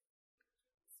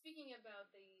speaking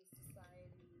about the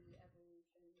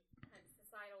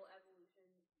societal evolution.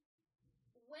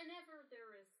 Whenever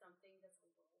there is something that's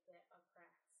a little bit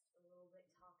oppressed, a little bit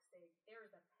toxic, there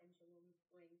is a pendulum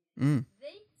swing.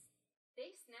 They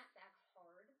snap back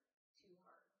hard, too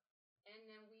hard, and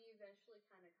then we eventually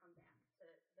kind of come back to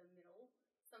the middle,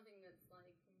 something that's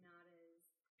like not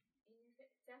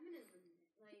as feminism.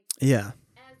 Like yeah.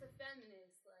 As a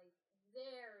feminist, like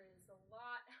there is a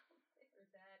lot out there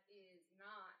that is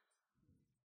not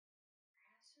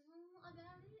rational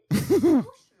about it. It's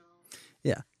emotional.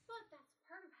 Yeah. But that's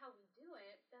part of how we do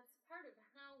it. That's part of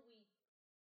how we.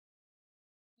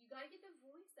 You gotta get the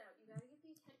voice out. You gotta get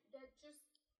the attention.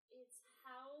 It's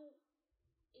how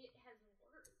it has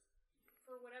worked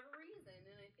for whatever reason.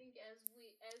 And I think as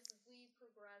we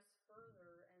progress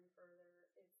further and further,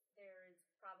 there is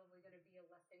probably going to be a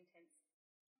less intense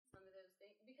some of those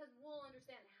things because we'll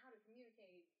understand how to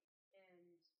communicate and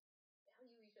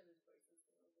value each other's voices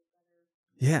a little bit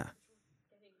better. Yeah.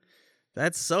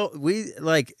 That's so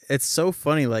it's so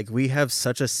funny. Like we have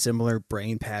such a similar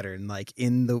brain pattern, like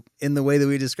in the way that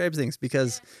we describe things,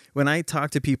 because when I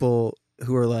talk to people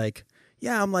who are like,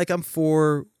 yeah, I'm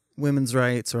for women's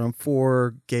rights or I'm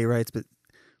for gay rights, but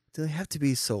do they have to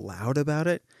be so loud about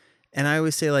it? And I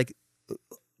always say like,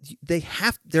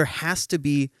 there has to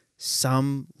be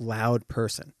some loud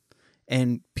person.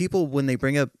 And people, when they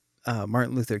bring up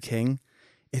Martin Luther King,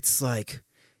 it's like,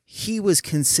 he was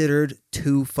considered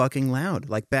too fucking loud.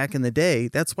 Like back in the day,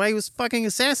 that's why he was fucking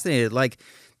assassinated. Well, they've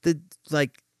even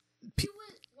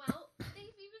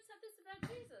said this about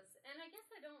Jesus, and I guess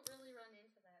I don't really run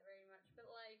into that very much. But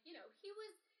like, he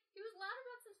was loud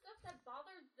about some stuff that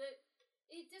bothered it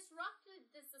disrupted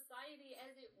the society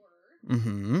as it were at the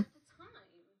time.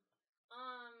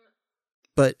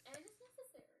 But and it's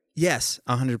necessary. Yes,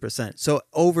 100%. So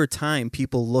over time,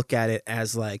 people look at it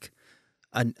as like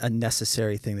a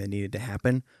necessary thing that needed to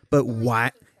happen. But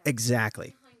why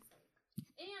exactly?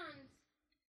 And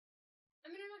I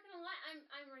mean, I'm not gonna lie,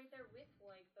 I'm right there with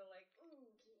like do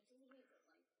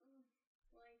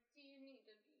you need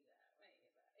to be that way?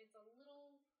 It's a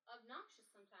little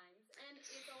obnoxious sometimes, and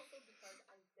it's also because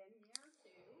I've been there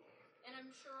too, and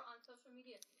I'm sure on social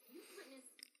media you've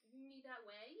witnessed me that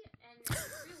way, and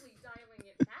really dialing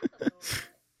it back a little bit.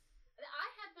 I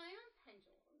had my own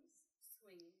pendulums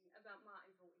swinging about my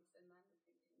voice and my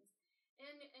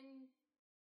opinions, and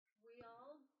we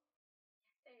all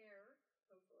get there,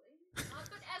 hopefully.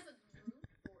 But as a group,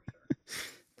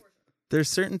 for sure. There's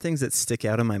certain things that stick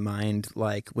out in my mind,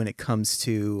 like when it comes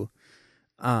to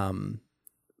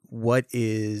what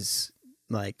is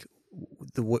like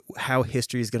how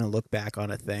history is going to look back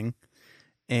on a thing,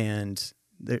 and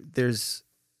there's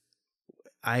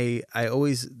I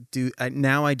always do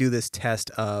now I do this test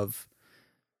of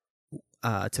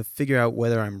to figure out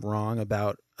whether I'm wrong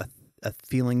about a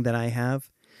feeling that I have.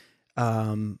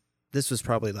 This was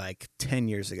probably like 10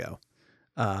 years ago.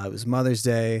 It was Mother's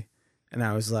Day, and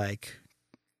I was like,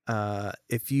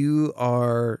 if you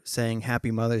are saying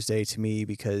Happy Mother's Day to me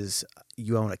because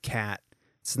you own a cat,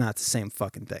 it's not the same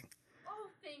fucking thing. Oh,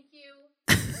 thank you.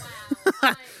 Wow.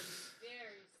 I'm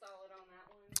very solid on that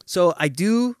one. So I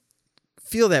do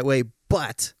feel that way,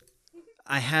 but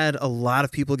I had a lot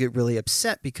of people get really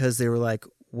upset because they were like,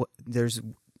 "What? There's,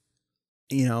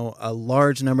 a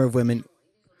large number of women.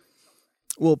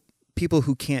 Well, people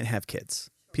who can't have kids,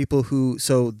 people who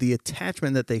so the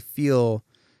attachment that they feel,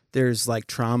 there's like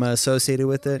trauma associated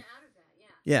with it. Out of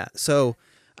that, Yeah. So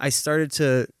I started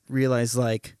to realize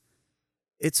like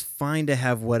it's fine to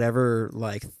have whatever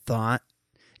like thought.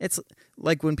 It's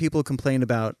like when people complain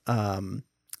about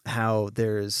how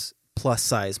there's plus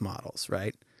size models,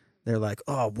 right? They're like,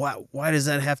 oh, why does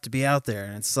that have to be out there?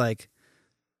 And it's like,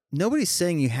 nobody's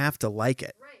saying you have to like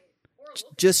it. Right. Or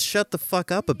look Just shut the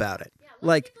fuck up about it. yeah,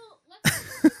 Like, let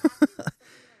people be happy with something they're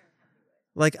happy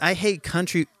with. like I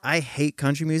hate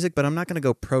country music, but I'm not going to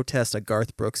go protest a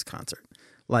Garth Brooks concert.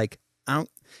 Like, I don't.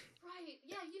 Right.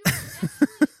 Yeah, actually,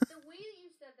 the way that you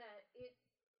said that, it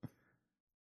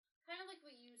kind of like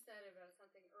what you said about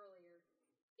something earlier.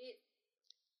 It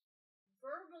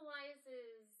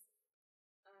verbalizes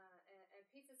and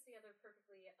pieces together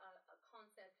perfectly a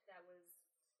concept that was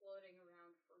floating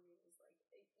around for me. It was like,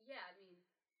 yeah, I mean,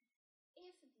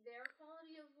 if their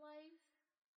quality of life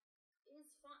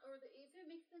is fine, or if it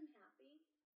makes them happy,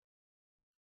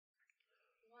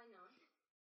 why not?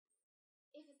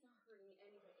 If it's not hurting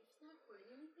anybody, if it's not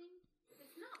hurting anything, if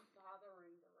it's not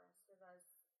bothering the rest of us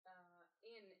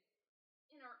in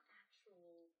our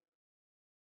actual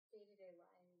day-to-day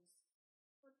lives,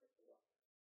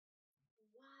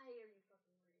 why are you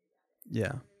fucking worried about it?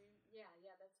 Yeah. I mean, yeah,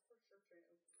 that's for sure true.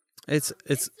 It's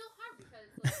still hard because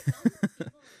like some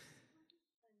people are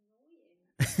so annoying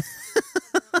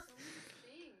about so many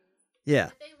things yeah.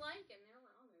 that they like, and they're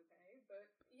like, oh, okay, but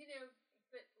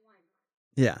but why not?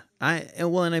 Yeah.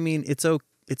 And I mean,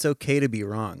 it's okay to be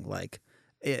wrong. Like,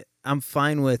 I'm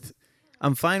fine with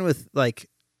like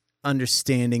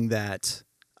understanding that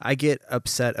I get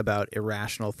upset about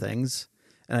irrational things,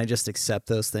 and I just accept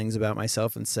those things about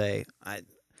myself and say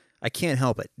I can't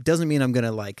help it. Doesn't mean I'm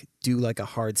gonna like do like a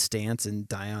hard stance and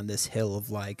die on this hill of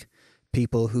like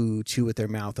people who chew with their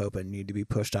mouth open need to be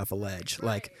pushed off a ledge. Right,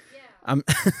 Like, yeah. I'm.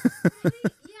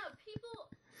 Yeah, people.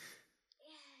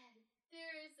 Yeah,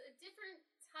 there's a different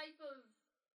type of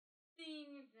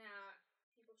thing that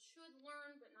people should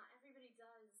learn, but not everybody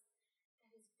does.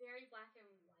 That is very black and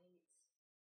white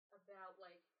about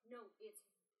like, no, it's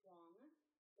wrong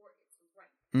or it's right.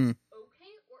 Mm.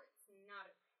 Okay or it's not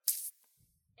okay.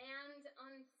 And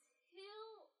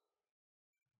until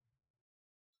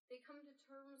they come to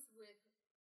terms with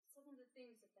some of the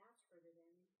things that's rooted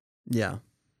in, Yeah.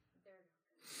 they're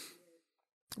not going to do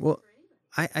it Well, for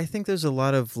anybody. I think there's a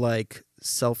lot of like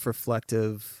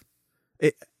self-reflective.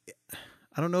 I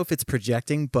don't know if it's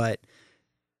projecting, but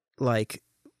like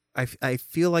I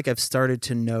feel like I've started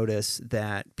to notice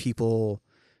that people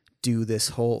do this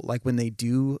whole like when they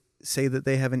do say that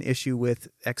they have an issue with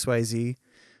XYZ,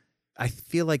 I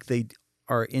feel like they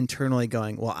are internally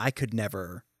going, well, I could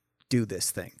never do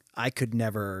this thing. I could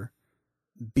never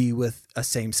be with a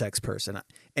same-sex person.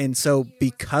 And so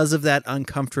because of that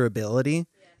uncomfortability,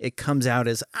 it comes out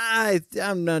as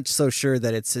I'm not so sure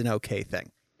that it's an okay thing.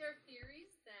 There are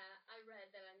theories that I read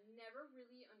that I never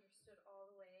really understood all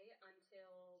the way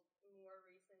until more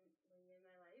recently in my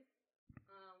life.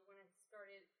 When I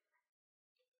started,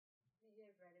 maybe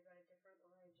I read about it different,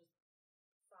 or I just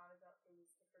thought about things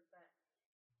different. But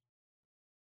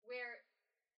where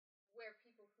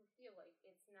people who feel like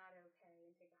it's not okay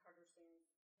and take a harder stance,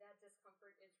 that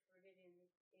discomfort is rooted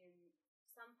in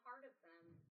some part of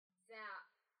them that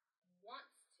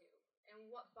wants to. And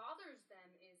what bothers them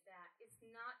is that it's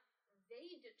not,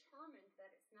 they determined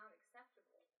that it's not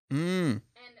acceptable. Mm.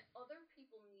 And other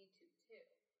people need to too.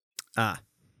 Ah.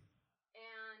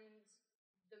 And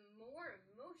the more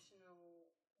emotion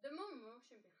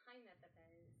behind that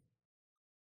is,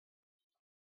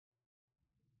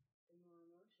 the more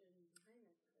emotion behind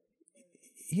that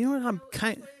is. You know what? I'm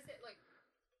kind. What is it like?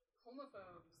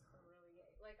 Homophobes are really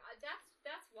gay. Like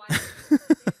that's why. That's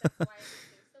why I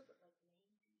think so. But like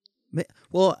maybe.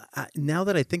 Well, now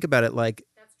that I think about it, like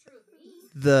That's true of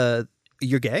me.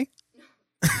 you're gay?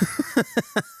 No,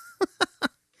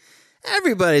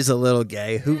 Everybody's a little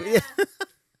gay. Yeah.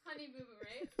 Honey Boo Boo,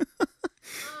 right?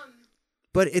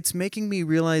 But it's making me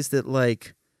realize that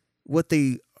like what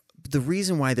the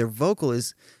reason why they're vocal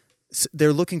is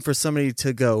they're looking for somebody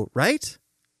to go, right,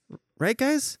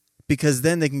 guys, because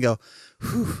then they can go,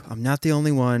 whew, I'm not the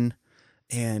only one,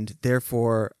 and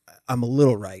therefore I'm a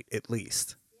little right at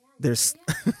least. There's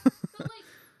But like,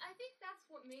 I think that's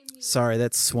what made me. sorry,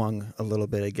 that swung a little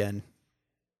bit again.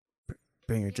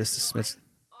 Bring her Yeah, just a no, smidge.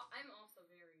 I'm also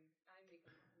very. I make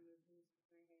weird moves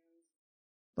with my hands.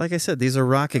 Like I said, these are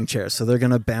rocking chairs, so they're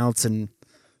gonna bounce and.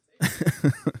 Well,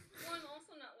 I'm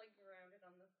also not like grounded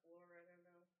on the floor.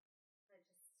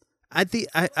 I don't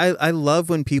know. I love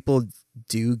when people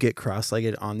do get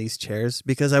cross-legged on these chairs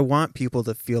because I want people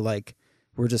to feel like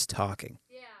we're just talking.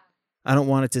 Yeah. I don't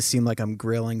want it to seem like I'm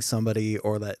grilling somebody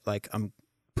or that like I'm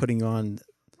putting you on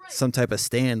Right. some type of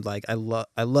stand. Like I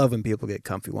love when people get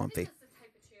comfy I wumpy. think that's the type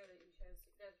of chair that you chose.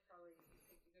 That's probably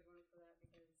picked a good one for that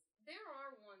because there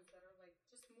are ones that are like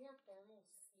just more formal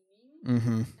seeming,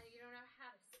 Mm-hmm. and you don't know how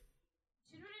to.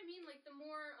 Do you know what I mean? Like the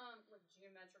more like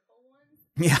geometrical ones.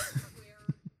 Yeah. Square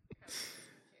couches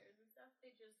and chairs and stuff.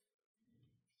 They just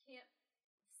can't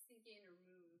sink in or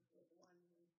move with one.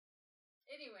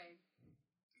 Anyway,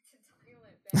 to dial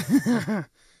it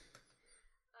back.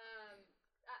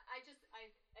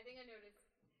 I think I noticed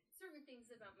certain things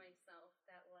about myself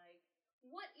that like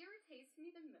what irritates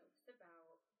me the most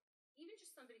about even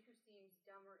just somebody who seems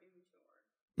dumb or immature.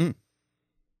 Mm.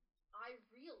 I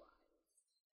realized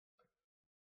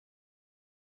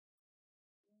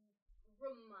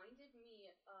reminded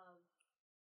me of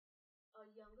a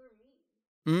younger me.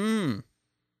 Mm.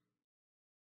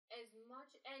 As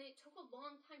much, and it took a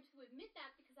long time to admit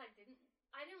that because I didn't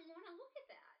want to look at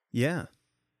that. Yeah.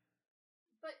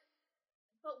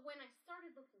 But when I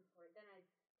started looking for it, then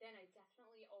I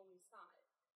definitely always saw it.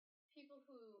 People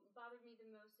who bothered me the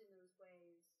most in those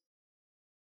ways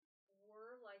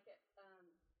were like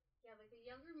like a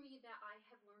younger me that I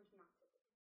have learned not to be.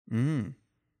 Mm.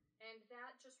 And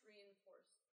that just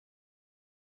reinforced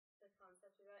the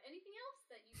concept about anything else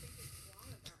that you think is wrong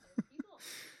about those people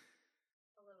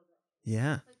a little bit.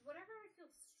 Yeah. Like whatever I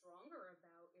feel stronger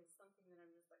about is something that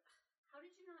I'm just like, how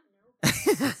did you not know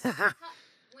that?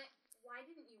 Why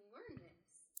didn't you learn this?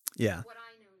 Yeah. What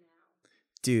I know now.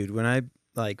 Dude, when I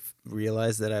like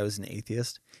realized that I was an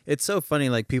atheist, it's so funny.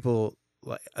 Like people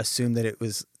like assume that it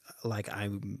was like I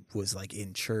was like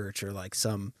in church or like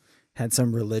had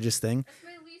some religious thing. That's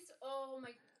my least. Oh my.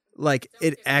 Like Don't it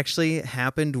get me actually started.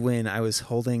 happened when I was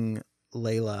holding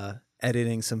Layla,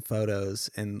 editing some photos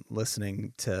and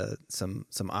listening to some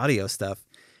audio stuff,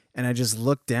 and I just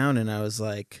looked down and I was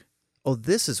like, "Oh,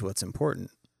 this is what's important."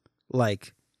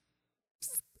 Like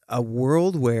a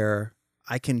world where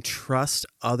I can trust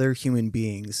other human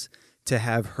beings to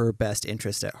have her best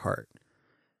interest at heart.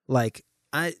 Like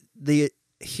the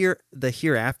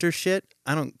hereafter shit,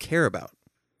 I don't care about.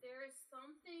 There is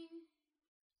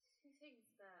two things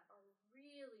that are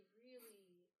really,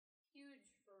 really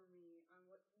huge for me on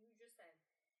what you just said.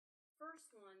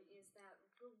 First one is that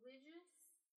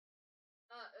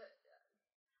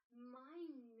my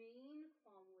main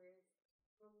qualm with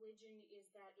religion is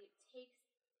that it takes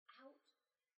out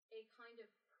a kind of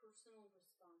personal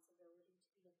responsibility to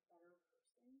be a better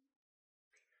person.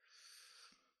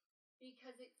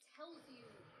 Because it tells you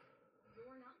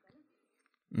you're not gonna be.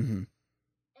 Mm-hmm.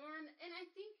 And I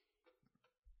think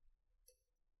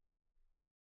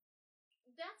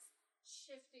that's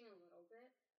shifting a little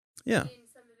bit. Yeah. In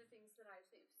some of the things that I've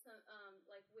seen,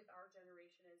 like with our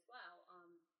generation as well.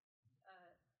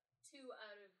 2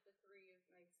 out of the 3 of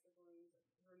my siblings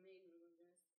remain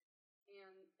religious,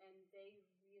 and they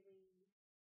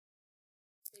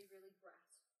really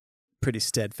grasp. Pretty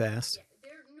steadfast. Yeah,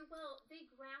 they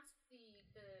grasp the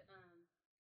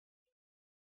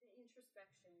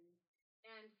introspection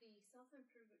and the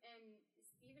self-improvement. And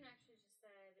Stephen actually just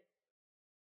said a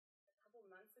couple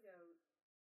months ago,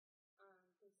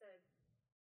 he said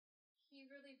he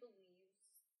really believes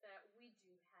that we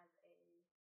do have a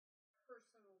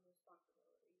personal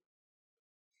responsibility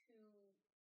to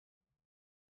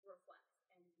reflect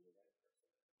and be a better person.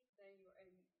 And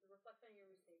reflect on your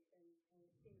mistakes and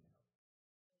think about yourself.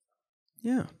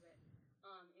 Yeah.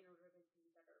 In order to be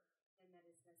better, and that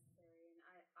is necessary. And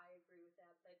I agree with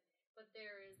that. But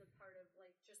there is a part of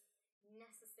like just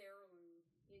necessarily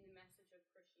in the message of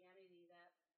Christianity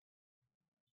that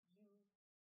you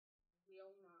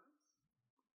will not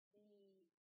be.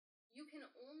 You can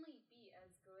only be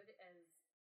as good as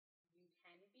you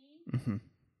can be, Mm-hmm.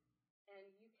 and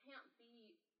you can't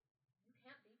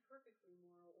be perfectly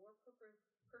moral or or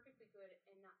perfectly good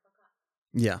and not fuck up.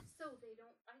 Yeah. So they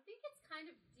don't. I think it's kind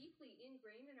of deeply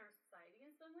ingrained in our society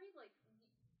in some ways. Like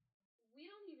we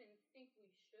don't even think we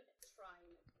should try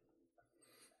and attain something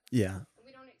like that. Yeah. And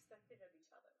we don't expect it of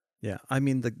each other. Yeah. I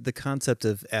mean, the concept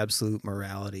of absolute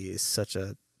morality is such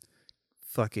a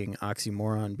fucking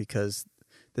oxymoron, because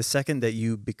the second that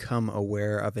you become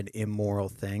aware of an immoral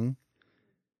thing,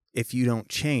 if you don't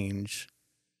change,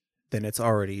 then it's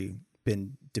already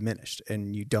been diminished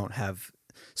and you don't have.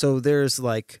 So there's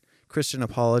like Christian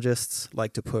apologists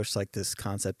like to push like this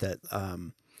concept that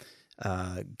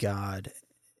God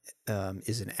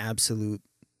is an absolute,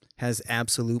 has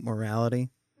absolute morality.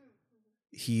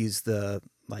 He's the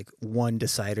like one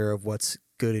decider of what's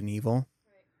good and evil.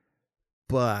 Right.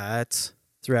 But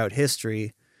throughout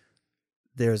history,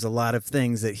 there's a lot of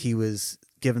things that he was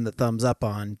given the thumbs up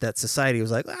on that society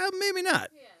was like, maybe not.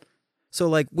 Yeah. So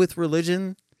like with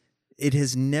religion, it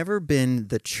has never been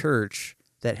the church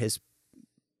that has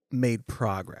made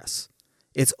progress.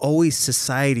 It's always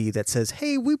society that says,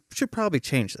 hey, we should probably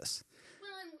change this. Well,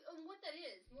 and what that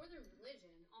is, more than religion,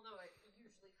 although it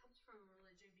usually comes from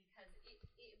religion because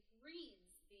it breeds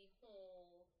the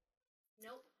whole,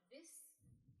 nope, this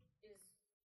is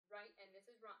right and this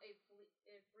is wrong. It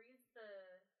breeds the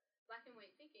black and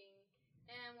white thinking.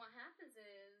 And what happens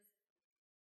is,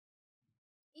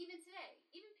 even today,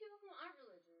 even people who aren't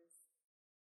religious,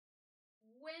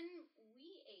 when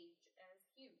we age as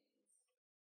humans,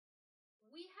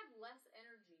 we have less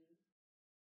energy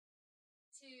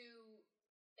to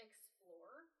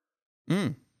explore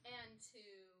Mm. and to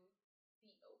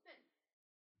be open.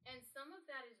 And some of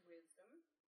that is wisdom,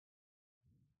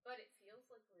 but it feels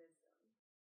like wisdom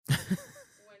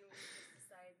when we just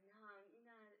decide, nah,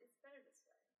 it's better this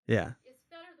way. Yeah. It's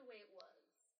better the way it was.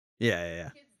 Yeah.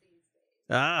 Kids these days.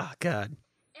 Ah, God.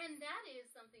 And that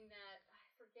is something that, I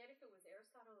forget if it was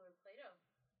Aristotle or Plato,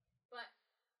 but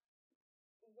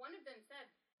one of them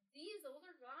said, these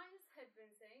older guys had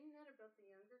been saying that about the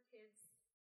younger kids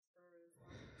for as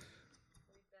long as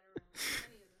we've been around.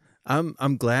 Many of them.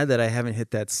 I'm glad that I haven't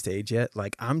hit that stage yet.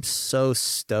 Like, I'm so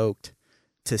stoked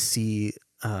to see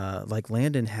like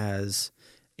Landon has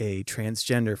a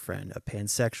transgender friend, a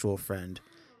pansexual friend, Oh,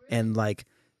 really? and like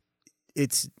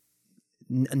it's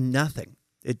nothing.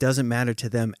 It doesn't matter to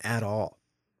them at all.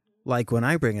 Like when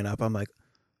I bring it up, I'm like,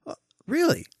 oh,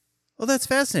 really? Well, that's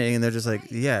fascinating. And they're just like,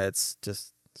 Right. yeah, it's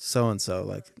just so and so.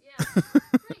 Like, Yeah.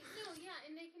 Right. No, yeah,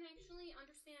 and they can actually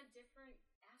understand different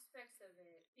aspects of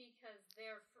it because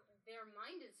their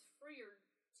mind is freer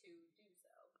to do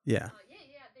so. yeah,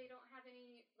 Yeah, they don't have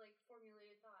any like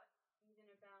formulated thought even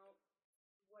about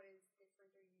what is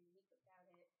different or unique about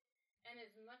it. And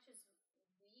as much as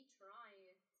we try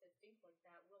to think like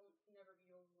that, we'll never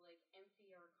be able to like empty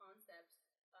our concepts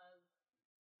of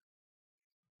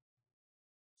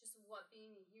just what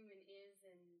being a human is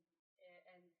and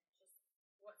just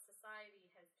what society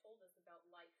has told us about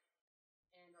life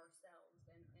and ourselves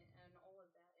and all of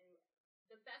that. And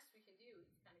the best we can do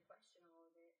is kind of question all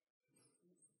of it.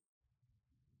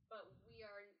 But we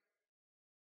are,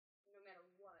 no matter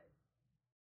what,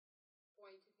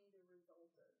 going to be the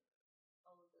result of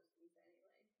all of those things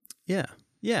anyway.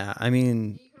 yeah. I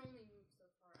mean, You can only move so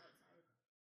far outside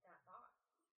that thought.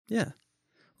 yeah.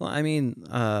 Well, I mean,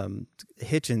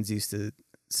 Hitchens used to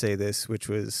say this, which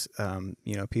was,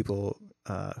 people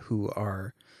who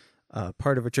are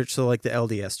part of a church. So, like the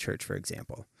LDS Church, for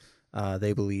example,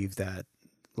 they believe that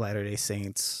Latter-day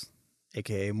Saints,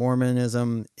 aka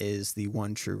Mormonism, is the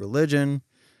one true religion,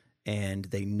 and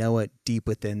they know it deep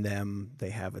within them. They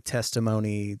have a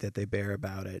testimony that they bear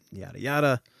about it, yada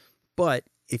yada. But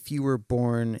if you were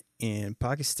born in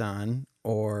Pakistan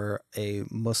or a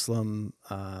Muslim,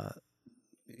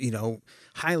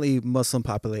 highly Muslim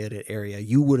populated area,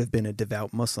 you would have been a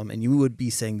devout Muslim, and you would be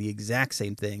saying the exact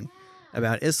same thing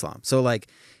about Islam. So like,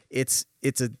 it's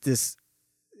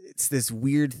this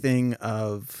weird thing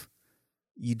of,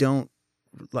 you don't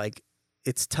like,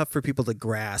 it's tough for people to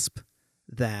grasp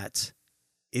that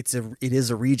it is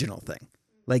a regional thing.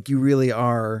 Like, you really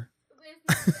are.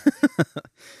 It's a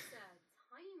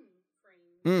time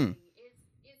frame thing.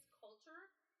 It's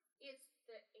culture. It's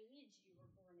the age you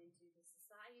were born into, the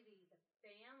society, the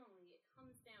family. It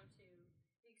comes down to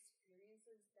the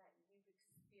experiences that you've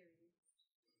experienced,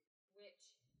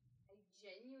 which I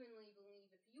genuinely believe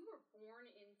if you were born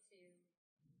into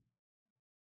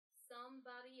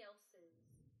somebody else's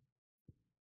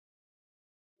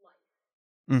life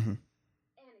Mm-hmm.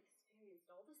 and experienced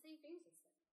all the same things as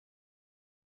them,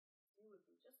 you would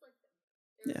be just like them.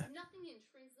 There's nothing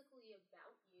intrinsically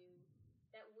about you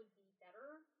that would be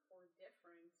better or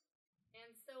different.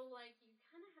 And so, like, you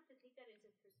kind of have to take that into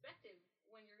perspective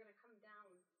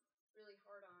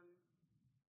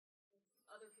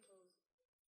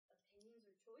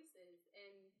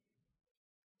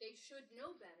they should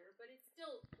know better, but it's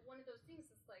still one of those things.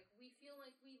 It's like we feel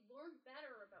like we learned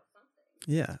better about something.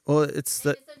 Yeah. Well, it's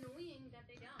and the. it's annoying that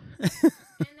they don't.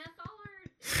 And that's all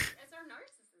it's our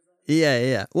narcissism.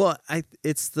 Yeah. Well,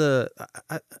 it's the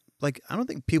I don't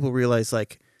think people realize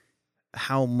like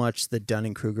how much the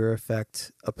Dunning-Kruger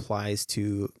effect applies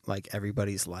to like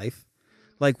everybody's life.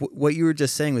 Like what you were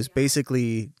just saying was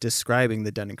basically describing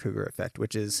the Dunning-Kruger effect,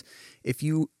 which is if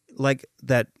you like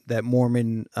that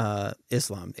Mormon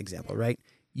Islam example, right?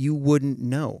 You wouldn't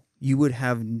know. You would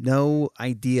have no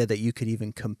idea that you could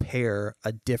even compare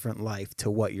a different life to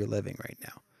what you're living right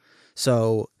now.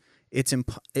 So it's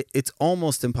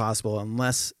almost impossible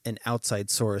unless an outside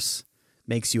source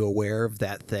makes you aware of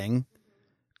that thing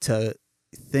to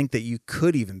think that you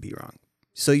could even be wrong.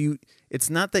 So it's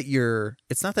not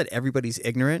that everybody's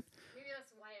ignorant. Maybe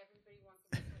that's why everybody wants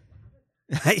to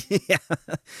be like, Yeah.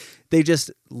 They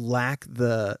just lack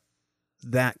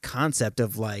that concept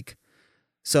of like,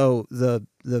 so the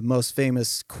most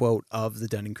famous quote of the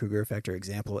Dunning-Kruger effect or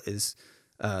example is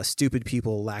stupid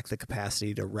people lack the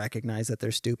capacity to recognize that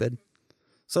they're stupid.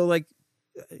 So like,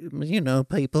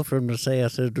 people from the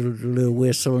South do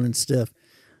whistle and stuff.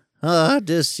 I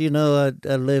just, I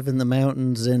live in the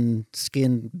mountains and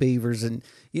skin beavers and,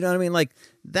 you know what I mean? Like,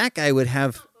 that guy would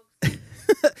have,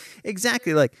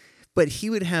 exactly, like, but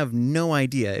he would have no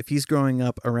idea if he's growing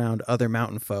up around other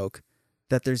mountain folk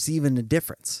that there's even a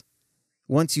difference.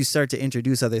 Once you start to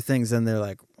introduce other things, then they're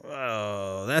like,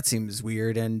 whoa, that seems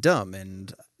weird and dumb,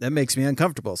 and that makes me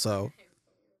uncomfortable, so.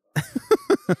 Maybe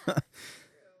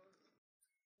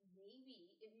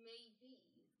it may be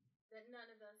that none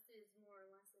of us is more or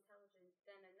less intelligent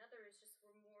than another. It's just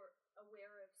we're more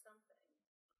aware of something.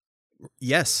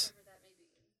 Yes. Whatever that may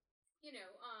be.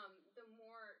 The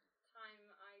more time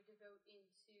I devote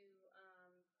into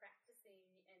practicing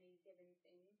any given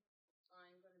thing,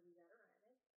 I'm going to be better at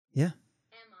it. Yeah.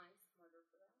 Am I smarter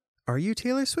for that? Are you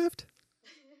Taylor Swift?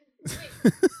 Wait,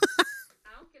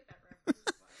 I don't get that reference.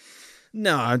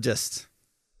 No, I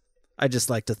just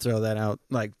like to throw that out.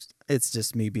 Like, it's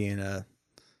just me being a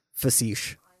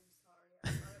facetious. I'm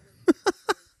sorry. I thought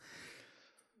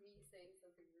it was me saying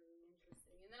something really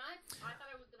interesting. And then I thought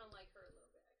I was going to like her a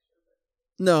little bit extra.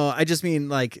 But... No, I just mean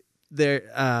like there,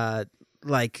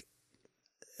 like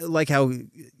how,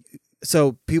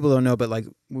 so people don't know, but like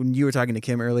when you were talking to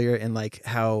Kim earlier and like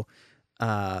how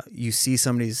you see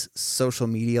somebody's social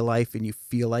media life and you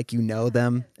feel like you know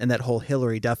them and that whole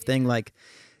Hillary Duff thing, like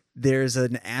there's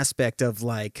an aspect of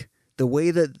like the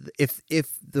way that if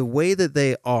the way that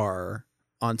they are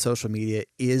on social media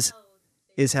is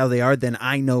how they are, then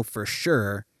I know for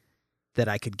sure that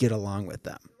I could get along with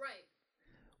them. Right.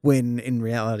 When in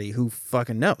reality, who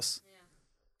fucking knows? Yeah.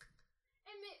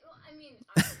 I mean,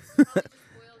 it probably just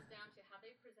boils down to how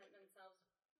they present themselves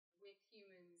with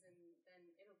humans, and then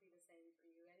it'll be the same for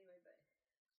you anyway. But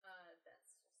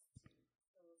that's just too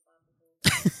philosophical.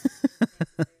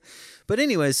 But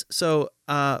anyways, so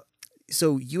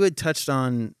you had touched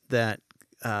on that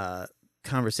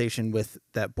conversation with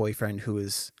that boyfriend who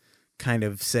was kind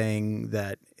of saying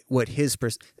that what his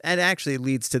that actually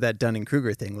leads to that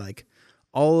Dunning-Kruger thing. Like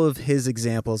all of his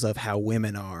examples of how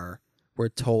women are were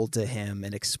told to him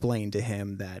and explained to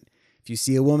him that if you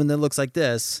see a woman that looks like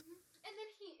this, and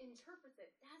then he interprets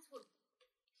it. That's what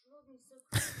drove me so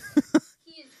crazy.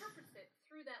 He interprets it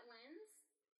through that lens,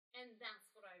 and that's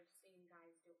what I've seen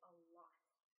guys do a lot.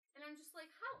 And I'm just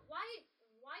like,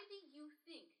 why do you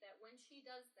think that when she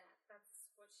does that,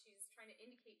 that's what she's trying to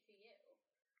indicate to you?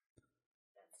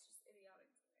 That's just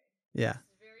idiotic to me. yeah.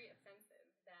 It's very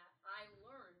offensive that I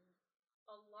learned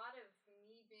a lot of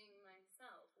me being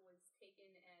myself was taken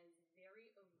as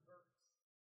very overt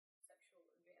sexual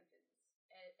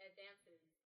advances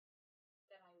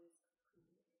that I was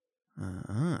completely.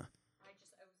 I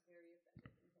was very offended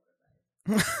and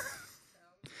horrified. So.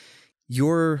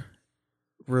 Your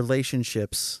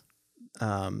relationships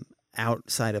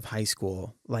outside of high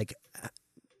school, like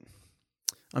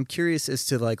I'm curious as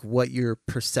to like what your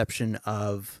perception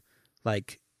of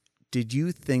like, did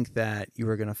you think that you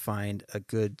were going to find a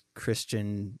good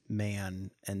Christian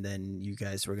man and then you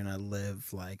guys were going to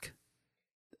live like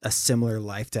a similar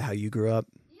life to how you grew up?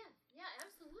 Yeah,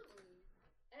 absolutely.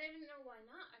 And I didn't know why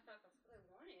not. I thought that's what I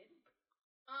wanted.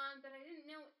 But I didn't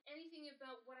know anything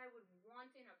about what I would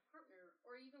want in a partner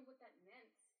or even what that meant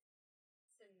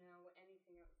to know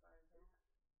anything outside of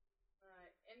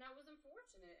that. And that was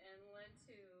unfortunate and led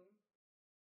to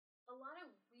a lot of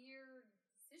weird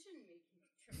decision-making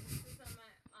choices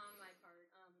on my part.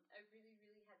 I really,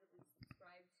 really heavily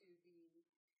subscribe to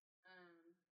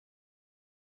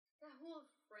that whole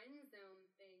friend zone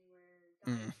thing where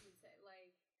guys would say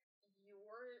like,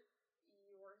 you're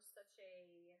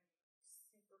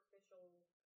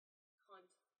superficial cunt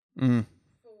Mm.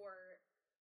 for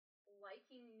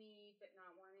liking me but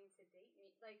not wanting to date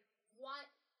me. Like, what?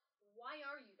 Why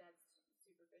are you that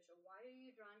superficial? Why are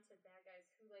you drawn to bad guys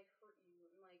who like hurt you?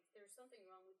 And like, there's something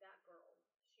wrong with that girl.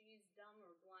 She's dumb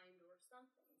or blind or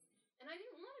something. And I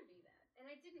didn't want to be that. And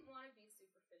I didn't want to be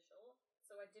superficial.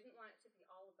 So I didn't want it to be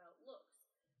all about looks.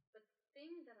 But the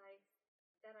thing that I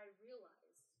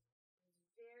realized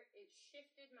was it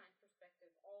shifted my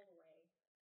perspective all the way.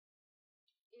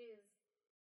 Is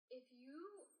if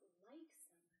you like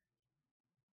somebody,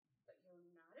 but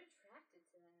you're not attracted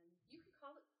to them, you can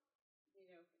call it,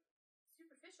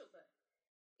 superficial, but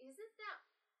isn't that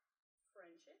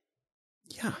friendship?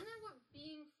 Yeah. Isn't that what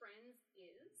being friends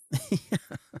is? Yeah.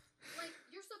 Like,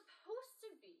 you're supposed to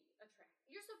be attracted.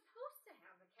 You're supposed to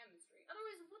have a chemistry.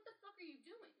 Otherwise, what the fuck are you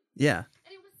doing? Yeah.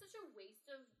 And it was such a waste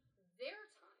of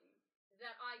their time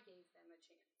that I gave them a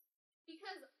chance.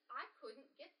 Because I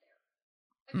couldn't get there.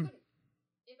 I couldn't.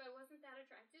 If I wasn't that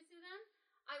attracted to them,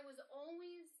 I was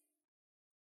always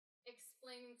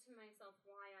explaining to myself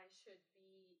why I should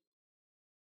be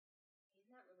in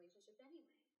that relationship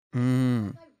anyway.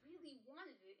 Mm. Like, I really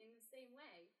wanted it in the same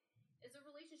way as a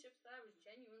relationship that I was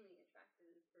genuinely attracted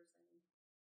to the person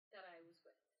that I was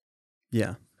with.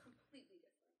 Yeah. Completely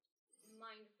different.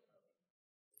 Mind-blowing.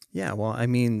 Yeah, well, I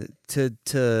mean, to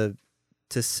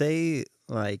say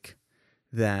like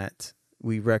that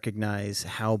we recognize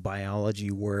how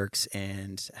biology works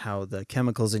and how the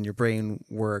chemicals in your brain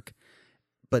work,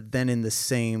 but then in the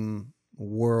same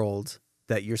world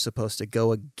that you're supposed to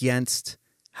go against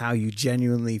how you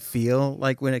genuinely feel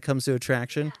like when it comes to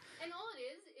attraction. Yeah. And all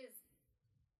it is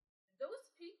those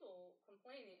people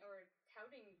complaining or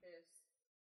touting this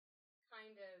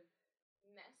kind of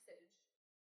message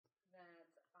that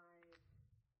I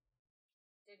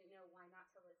didn't know why not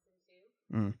to listen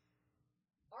to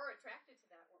are attracted to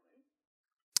that woman,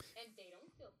 and they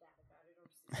don't feel bad about it or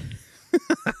stupid.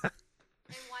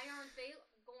 And why aren't they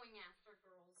going after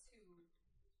girls who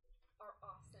are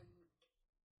awesome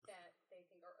that they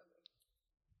think are ugly?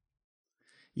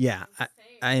 Yeah,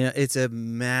 I know it's a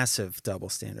massive double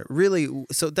standard. Really,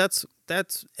 so that's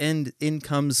and in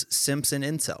comes simps and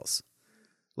incels.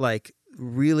 Like,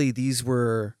 really, these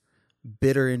were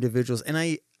bitter individuals, and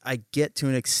I get to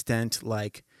an extent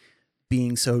like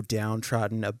being so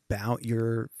downtrodden about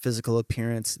your physical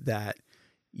appearance that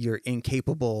you're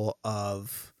incapable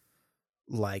of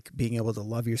like being able to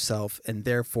love yourself, and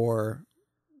therefore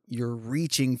you're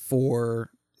reaching for,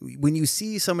 when you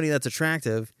see somebody that's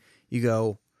attractive, you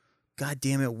go, God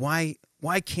damn it, why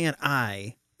can't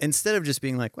I, instead of just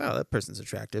being like, wow, that person's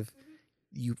attractive,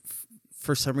 you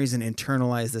for some reason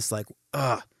internalize this like,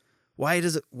 why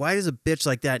does a bitch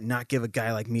like that not give a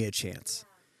guy like me a chance?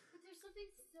 Yeah. But there's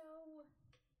something so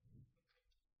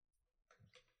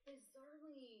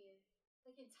bizarrely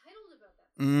like entitled about that.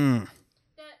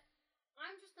 That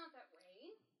I'm just not that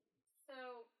way.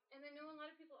 So, and I know a lot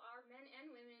of people are, men and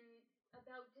women,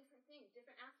 about different things,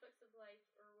 different aspects of life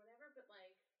or whatever, but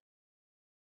like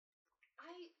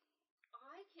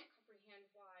I can't comprehend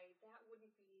why that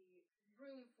wouldn't be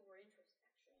room for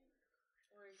introspection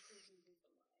or improvement in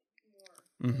some way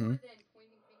more than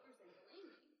pointing fingers and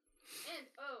blaming. And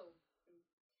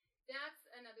that's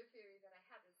another theory that I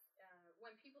have is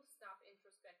when people stop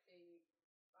introspecting,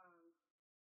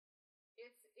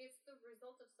 it's the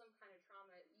result of some kind of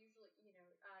trauma. Usually,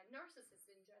 narcissists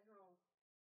in general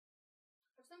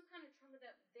have some kind of trauma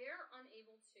that they're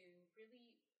unable to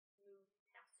really move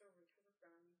past or recover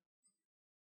from.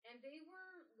 And they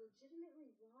were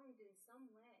legitimately wronged in some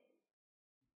way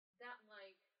that,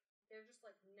 like, they're just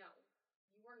like, no,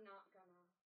 you are not gonna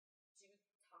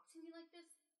talk to me like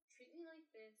this, treat me like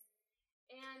this.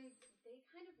 And they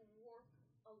kind of warp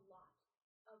a lot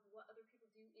of what other people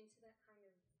do into that kind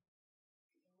of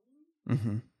feeling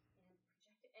and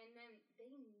project it. And then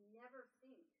they never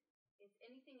think it's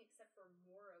anything except for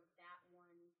more of that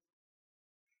one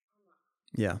trauma.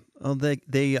 Yeah. Oh,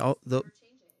 they all the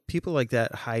people like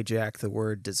that hijack the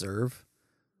word deserve.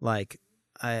 Like,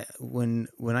 when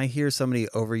I hear somebody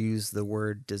overuse the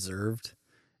word deserved,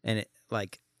 and it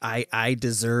like I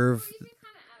deserve,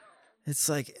 it's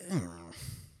like, I don't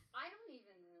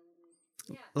even really.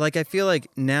 Yeah. like, I feel like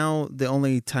now the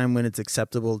only time when it's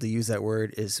acceptable to use that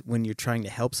word is when you're trying to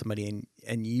help somebody,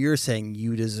 and you're saying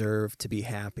you deserve to be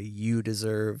happy, you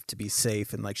deserve to be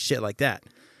safe, and like shit like that.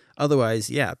 Otherwise,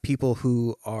 yeah, people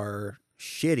who are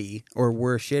shitty or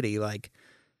were shitty, like,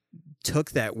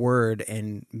 took that word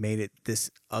and made it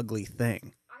this ugly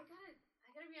thing. I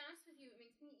gotta be honest with you, it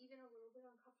makes me even a little bit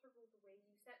uncomfortable the way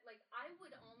you said, like, I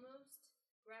would almost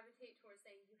gravitate towards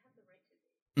saying you have the right to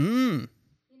be.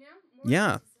 More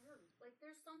yeah.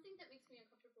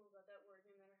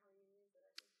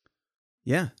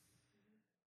 Yeah.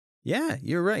 Yeah,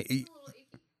 you're right. It's a little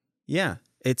icky. Yeah,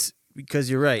 it's because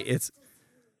you're right. It's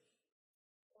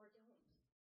Or don't.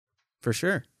 for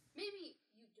sure. Maybe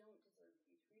you don't deserve to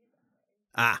be treated that way.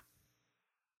 Ah,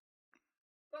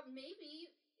 But maybe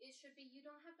it should be you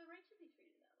don't have the right to be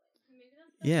treated that way. Maybe that's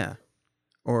yeah. too.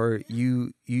 Or Yeah.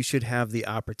 you should have the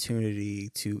opportunity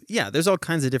to. Yeah, there's all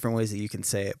kinds of different ways that you can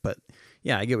say it, but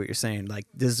yeah, I get what you're saying. Like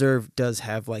deserve does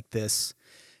have like this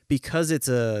because it's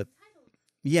a Entitled.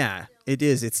 yeah, it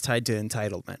is. It's tied to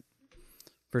entitlement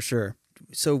for sure.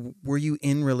 So, were you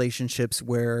in relationships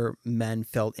where men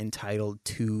felt entitled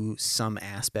to some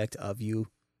aspect of you?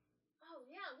 Oh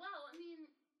yeah. Well, I mean,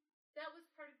 that was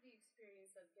part of the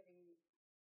experience of giving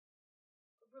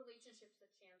relationships a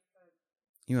chance to.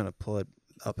 You want to pull it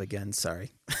up again?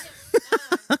 Sorry.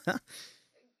 Yeah.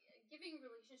 Giving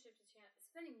relationships a chance,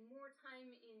 spending more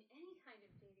time in any kind of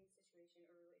dating situation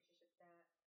or relationship that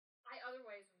I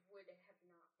otherwise would have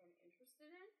not been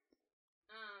interested in.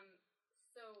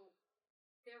 So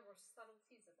there were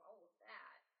subtleties of all of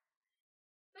that,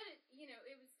 but it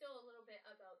was still a little bit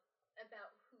about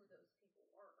who those people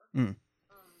were. Mm.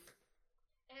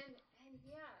 And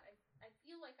yeah, I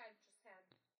feel like I've just had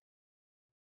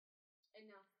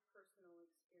enough personal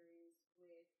experience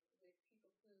with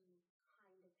people who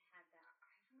kind of had that.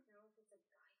 I don't know if it's a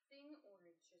guy thing or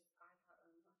it's just I got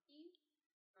unlucky.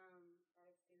 I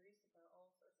have theories about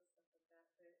all sorts of stuff like that,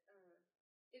 but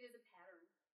it is a pattern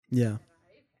Yeah. that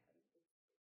I've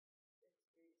had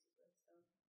experiences with. So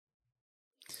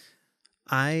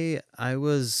I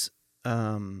was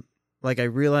like I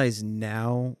realize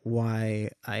now why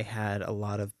I had a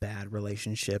lot of bad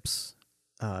relationships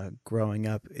growing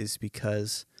up is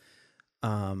because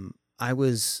I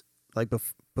was like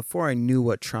before I knew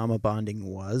what trauma bonding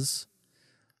was,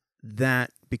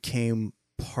 that became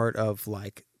part of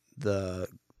like the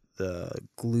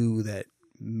glue that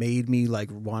made me like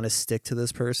want to stick to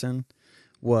this person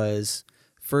was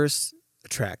first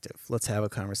attractive. Let's have a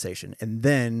conversation. And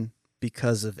then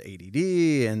because of ADD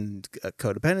and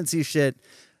codependency shit,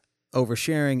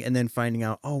 oversharing and then finding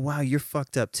out, "Oh wow, you're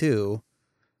fucked up too.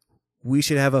 We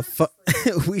should have a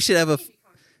we should have a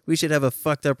we should have a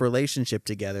fucked up relationship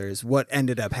together," is what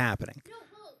ended up happening. no,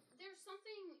 well, there's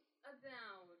something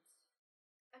about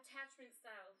attachment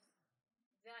styles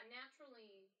that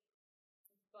naturally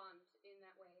bond in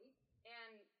that way,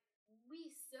 and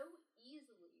we so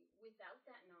easily, without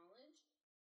that knowledge,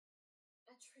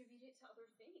 attribute it to other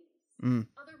things, Mm.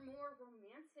 other more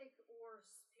romantic or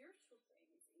spiritual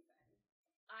things. Even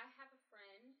I have a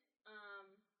friend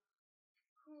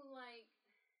who like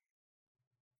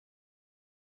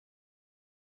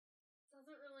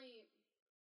doesn't really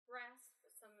grasp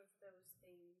some of those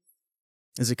things.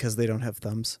 Is it because they don't have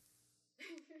thumbs?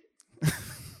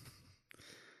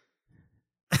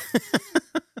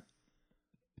 I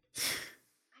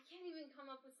can't even come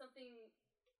up with something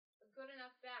good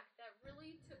enough back. That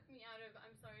really took me out of.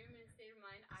 I'm sorry, I'm in a state of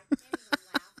mind. I can't even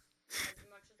laugh as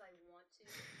much as I want to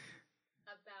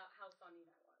about how funny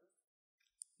that was.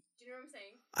 Do you know what I'm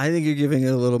saying? I think you're giving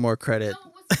it a little more credit. No,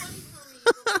 it was funny for me,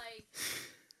 but like,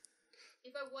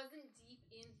 if I wasn't deep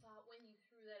in thought when you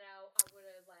threw that out, I would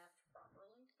have laughed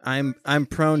properly. You know what I'm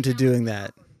saying? prone Maybe to not doing with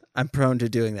that. properly. I'm prone to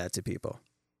doing that to people.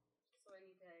 So I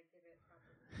need to give it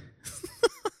properly.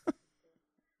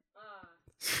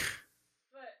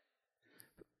 But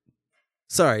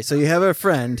Sorry, so you have a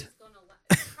friend.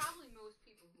 Probably most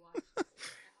people who watch this will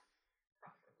laugh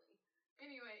properly.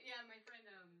 Anyway, yeah, my friend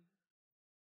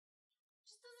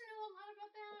just doesn't know a lot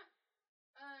about that.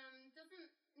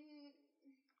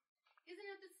 Isn't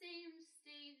at the same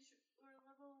stage or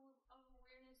level of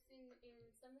awareness in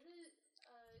some of the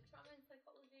trauma and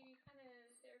psychology kind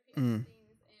of therapy Mm.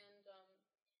 things, and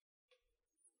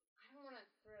I don't want to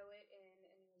throw it in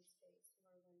anyone's face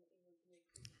more than it would be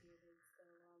appreciated. So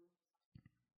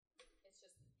it's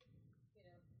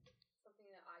just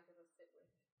something that I gotta sit with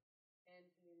and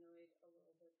be annoyed a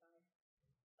little bit by.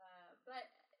 But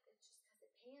it's just because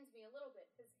it pains me a little bit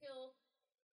because he'll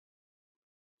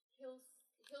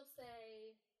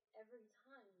say every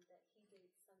time that he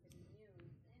dates somebody new,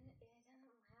 and it doesn't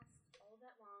last all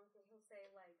that long, but he'll say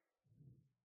like,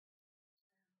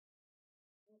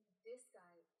 this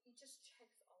guy, he just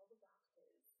checks all the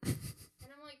boxes. And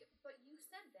I'm like, but you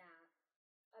said that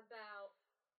about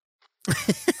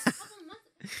a couple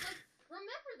months. Like,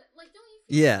 remember that. Like, don't you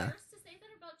feel embarrassed to say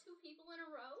that about 2 people in a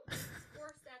row?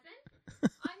 Or 7?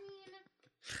 I mean,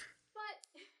 but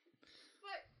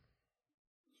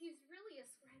he's really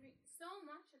ascribing so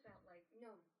much about, like,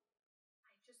 no, I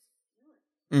just feel it.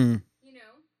 Mm.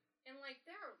 And, like,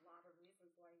 there are a lot of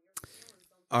reasons why you're feeling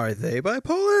something. Are they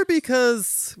bipolar?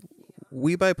 Because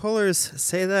We bipolars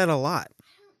say that a lot.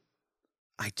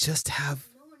 I I just have.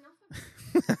 don't know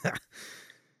enough about it.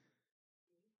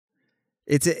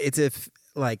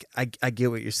 Like I get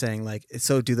what you're saying. Like,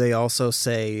 so do they also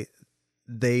say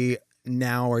they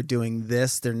now are doing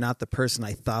this? They're not the person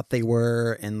I thought they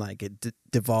were, and like it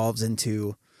devolves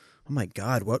into, oh my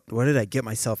god, what did I get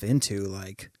myself into?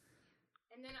 Like,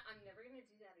 And then I'm never gonna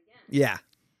do that again. yeah,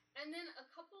 And then a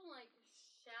couple like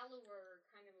shallower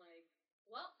kind of like,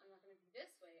 well, I'm not gonna be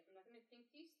this way. I'm not gonna think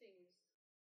these things.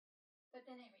 But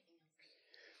then everything else is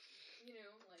okay. You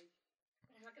know, like,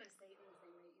 but I'm not gonna say it in the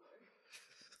same way either.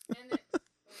 And then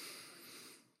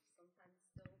sometimes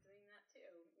still doing that too.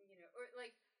 You know,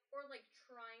 or like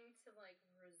trying to like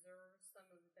reserve some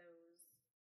of those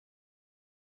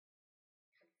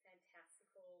kind of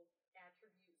fantastical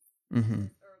attributes,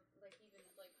 mm-hmm. or like even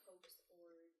like hopes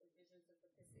or the visions of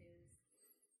what this is,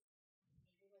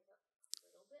 maybe like a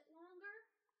little bit longer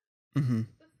Mm-hmm.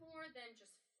 before then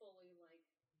just fully like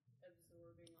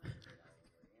absorbing all of it all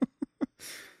over again.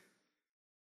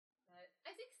 But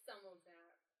I think some of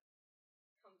that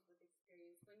comes with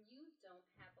experience. When you don't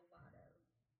have a lot of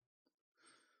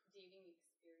dating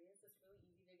experience, it's really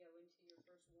easy to go into your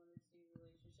first one or two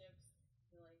relationships.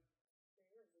 You're like,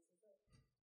 here it is, this is it.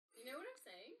 You know what I'm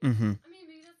saying? Mm-hmm. I mean,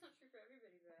 maybe that's not true for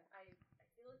everybody, but I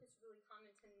feel like it's really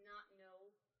common to not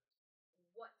know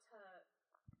what to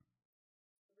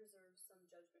reserve some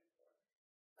judgment for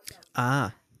about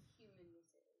Ah, what humanness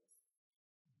is.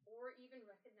 Or even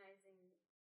recognizing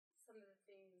some of the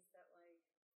things that, like,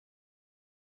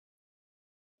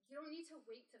 you don't need to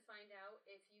wait to find out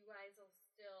if you guys will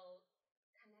still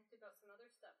connect about some other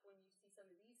stuff when you see some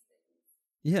of these things.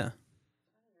 yeah.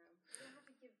 I don't know. You don't have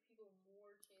to give people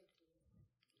more chances.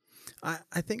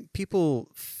 I think people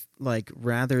like,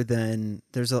 rather than,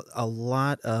 there's a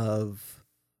lot of,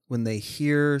 when they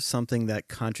hear something that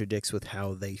contradicts with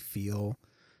how they feel,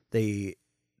 they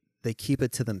keep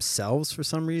it to themselves for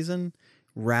some reason,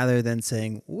 rather than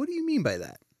saying, what do you mean by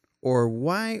that? Or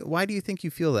why do you think you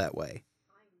feel that way?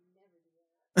 I never do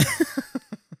that.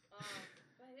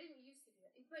 But I didn't used to do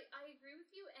that. But I agree with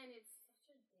you, and it's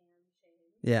such a damn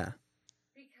shame. Yeah.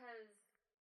 Because,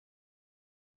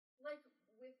 like,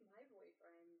 with my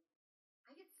boyfriend,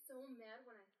 I get so mad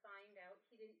when I find out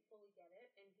he didn't fully get it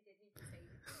and he didn't even say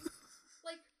anything.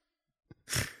 Like,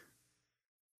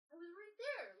 I was right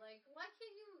there. Like, why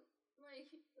can't you,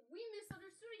 like, we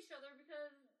misunderstood each other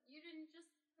because you didn't just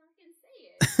fucking say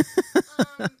it.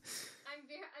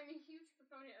 I'm a huge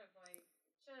proponent of, like,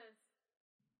 just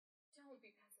don't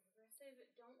be passive aggressive.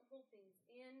 Don't hold things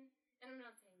in. And I'm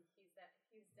not saying he's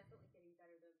definitely getting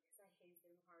better though, because I hate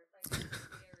him hard. Like, I'm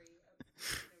very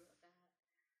upset about that.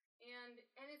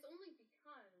 And it's only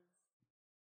because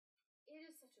it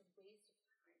is such a waste of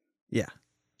time Yeah.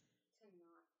 to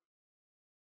not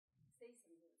say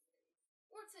some of those things.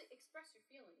 Or to express your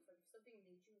feelings, like if something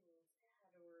made you a little sad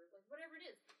or like whatever it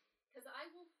is. Because I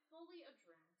will fully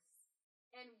address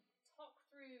and talk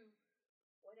through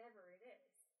whatever it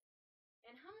is.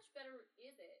 And how much better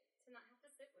is it to not have to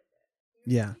sit with it? You know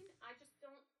Yeah. what I mean? I just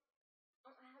don't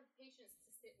have patience to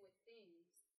sit with things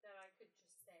that I could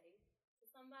just say to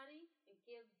somebody and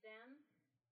give them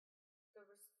the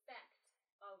respect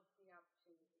of the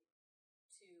opportunity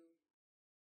to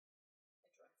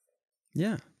address it.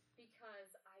 Yeah.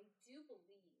 Because I do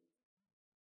believe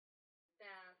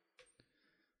that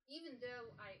even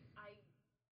though I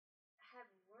have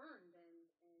learned and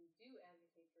do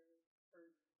advocate for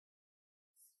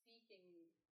speaking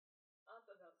up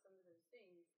about some of those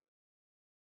things,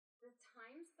 the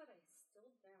times that I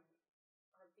still don't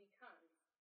are because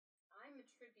I'm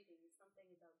attributing something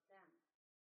about them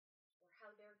or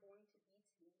how they're going to be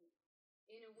to me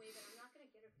in a way that I'm not going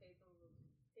to get a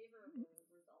favorable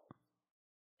result.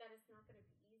 That it's not going to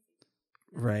be easy.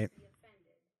 Right. Be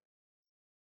offended.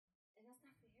 And that's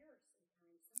not fair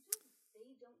sometimes. Sometimes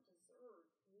they don't deserve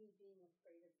me being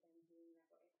afraid of them being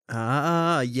that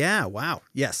way. Yeah. Wow.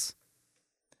 Yes.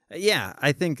 Yeah,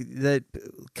 I think that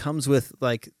comes with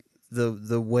like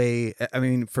the way, I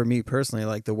mean, for me personally,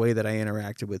 like the way that I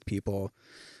interacted with people,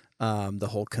 the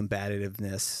whole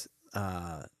combativeness.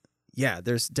 Yeah,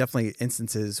 there's definitely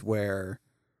instances where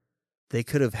they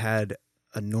could have had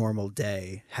a normal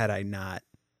day had I not,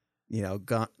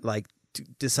 gone like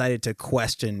decided to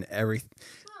question everything.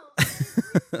 Well, and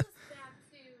it brings us back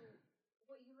to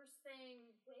what you were saying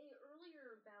way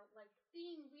earlier about like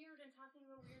being weird and talking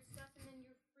about weird stuff, and then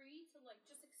you're free to like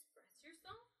just express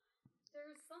yourself.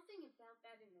 There's something about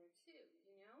that in there too,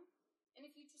 you know? And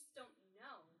if you just don't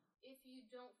know, if you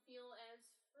don't feel as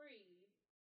free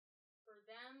for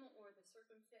them or the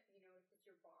circumstance, you know, if it's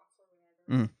your boss or whatever,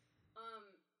 Mm.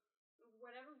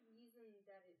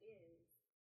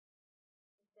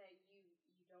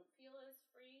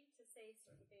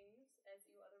 things as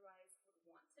you otherwise would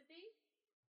want to be,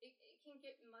 it can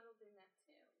get muddled in that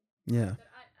too. Yeah. But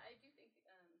I do think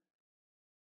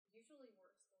usually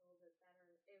works a little bit better.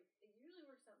 It usually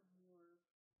works out more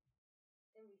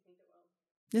than we think it will.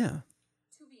 Yeah.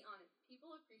 To be honest,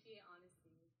 people appreciate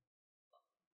honesty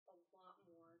a lot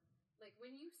more. Like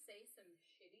when you say some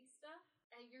shitty stuff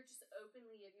and you're just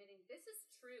openly admitting this is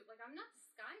true. Like I'm not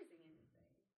disguising anything.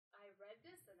 I read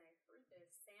this and I heard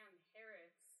this. Sam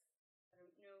Harris. I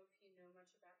don't know if you know much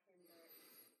about him, but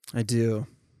I do.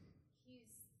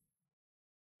 he's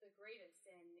the greatest,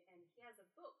 and he has a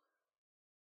book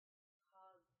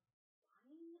called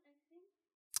Lying, I think.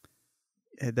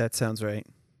 That sounds right.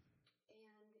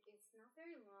 And it's not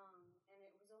very long, and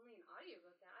it was only an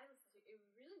audiobook that I listened to. It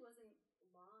really wasn't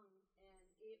long, and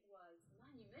it was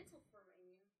monumental for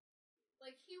me.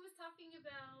 Like, he was talking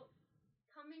about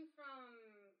coming from,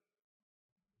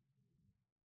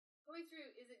 going through,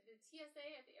 is it the TSA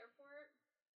at the airport?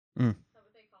 Mm. Is that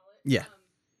what they call it? Yeah.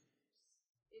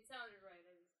 It sounded right,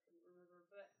 I just couldn't remember,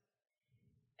 but,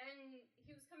 and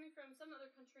he was coming from some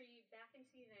other country back into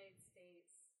the United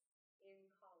States in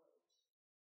college.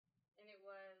 And it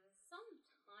was some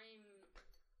time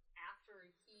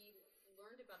after he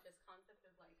learned about this concept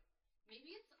of like,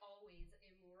 maybe it's always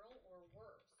immoral or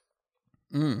worse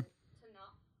to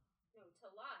not, no, to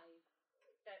lie,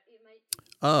 that it might be.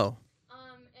 Oh.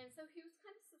 And so he was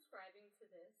kind of subscribing to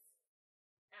this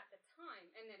at the time,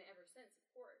 and then ever since, of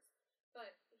course.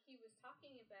 But he was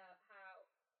talking about how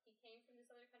he came from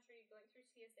this other country going through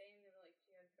TSA, and they were like,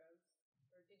 "Do you have drugs?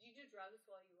 Or did you do drugs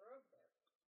while you were over there?"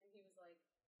 And he was like,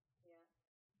 "Yeah,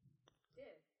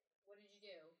 did. What did you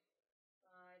do?"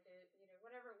 I did,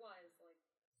 whatever it was, like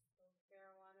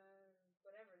marijuana,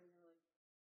 whatever. And they're like,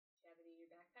 "Do you have any in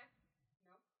your backpack?"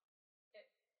 No. Okay.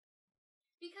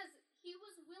 Because he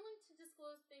was willing to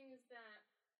disclose things that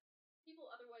people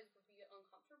otherwise would be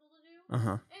uncomfortable to do.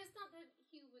 And it's not that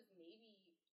he was maybe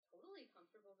totally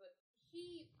comfortable, but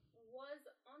he was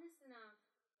honest enough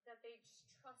that they just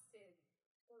trusted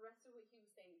the rest of what he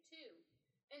was saying too.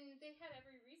 And they had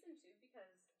every reason to,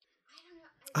 because I don't know.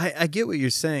 I get what you're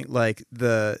saying. Like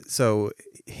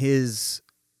his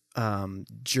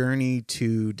journey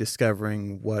to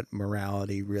discovering what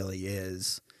morality really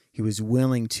is, he was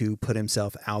willing to put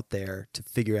himself out there to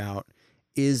figure out,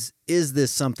 is this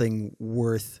something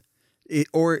worth it,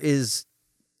 or is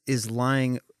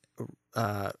lying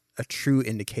a true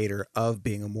indicator of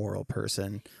being a moral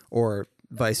person, or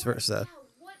vice versa?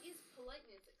 Yeah, what is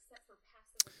politeness except for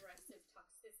passive aggressive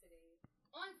toxicity?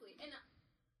 Honestly, and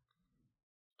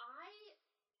I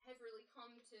have really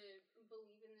come to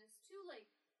believe in this too. Like,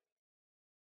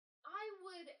 I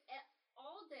would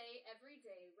all day, every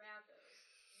day, rather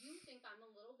you think I'm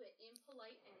a little bit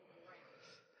impolite and brash,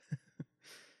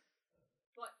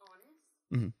 but honest,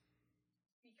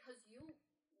 because you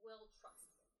will trust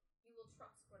me. You will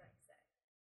trust what I say,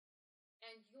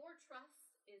 and your trust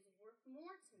is worth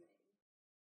more to me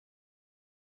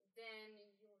than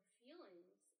your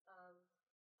feelings of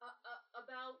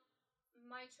about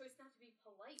my choice not to be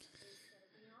polite instead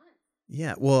of being honest.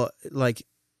 Yeah, well, like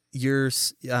your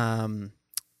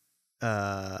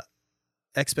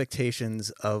expectations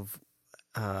of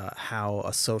how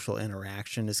a social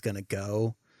interaction is going to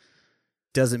go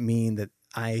doesn't mean that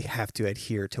I have to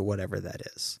adhere to whatever that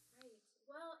is. Right.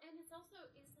 Well, and it's also,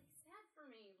 it's like sad for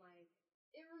me. Like,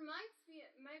 it reminds me,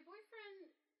 my boyfriend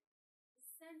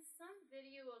sent some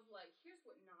video of like, here's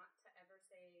what not to ever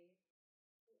say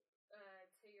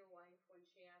to your wife when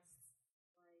she asks,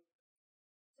 like,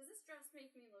 does this dress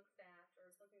make me look fat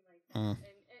or something like that?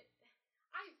 And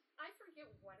I forget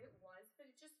what it was, but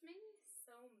it just made me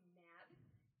so mad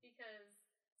because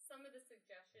some of the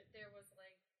suggestion, there was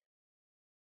like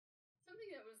something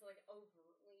that was like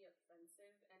overtly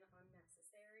offensive and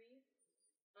unnecessary,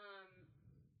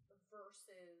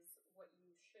 versus what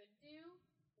you should do,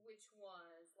 which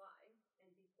was lie and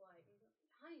be polite. And go,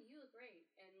 honey, you look great.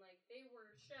 And like they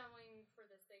were showing for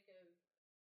the sake of,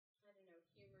 I don't know,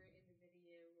 humor in the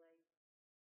video, like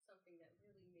something that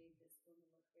really made this woman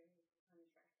look very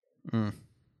unattractive. And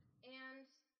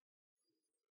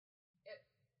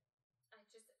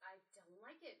I don't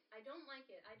like it. I don't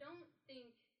like it. I don't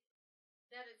think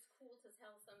that it's cool to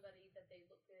tell somebody that they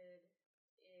look good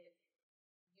if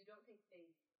you don't think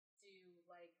they do.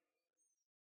 Like,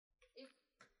 if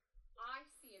I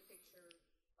see a picture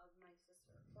of my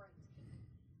sister, or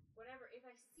whatever, if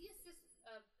I see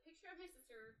a picture of my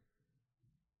sister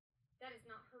that is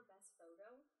not her best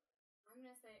photo, I'm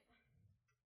going to say,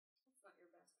 that's not your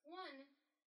best one,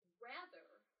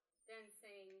 rather than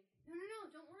saying, no,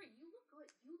 don't worry, you look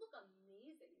good, you look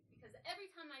amazing, Because every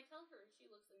time I tell her she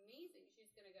looks amazing, she's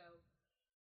going to go,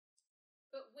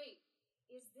 but wait,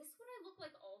 is this what I look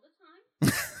like all the time?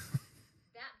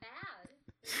 That bad?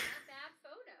 That bad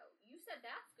photo? You said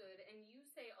that's good, and you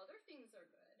say other things are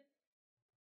good.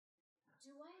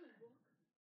 Do I look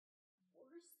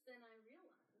worse than I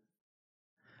realize?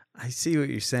 I see what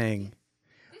you're saying.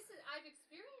 I've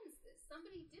experienced this.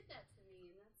 Somebody did that to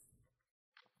me,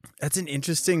 and That's an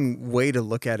interesting way to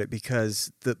look at it,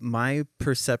 because my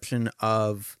perception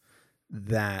of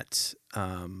that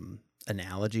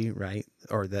analogy, right,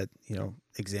 or that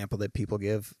example that people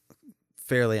give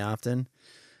fairly often,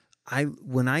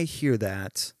 when I hear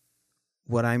that,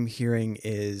 what I'm hearing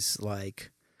is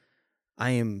like,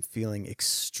 I am feeling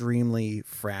extremely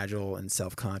fragile and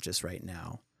self-conscious right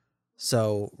now.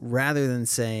 So rather than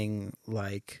saying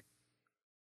like,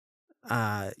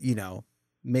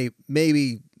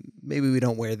 maybe we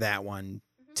don't wear that one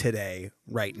today,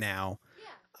 right now.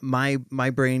 yeah. My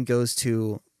brain goes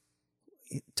to,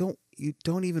 don't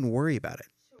even worry about it.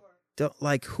 Sure. Don't,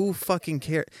 like, who fucking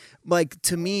cares? Like,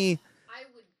 to me,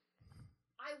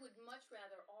 I would much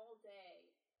rather all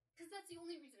day, because that's the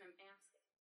only reason I'm asking.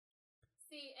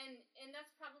 See, and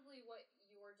that's probably what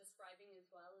you're describing as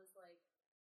well, is like,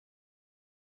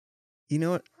 you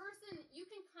know what? You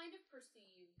can kind of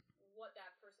perceive what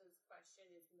that person's question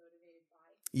is motivated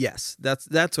by. Yes,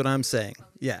 that's what I'm saying.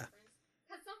 Yeah.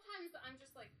 Because sometimes I'm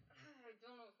just like, I don't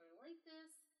know if I like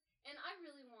this, and I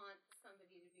really want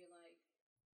somebody to be like,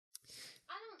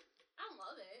 I don't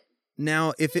love it.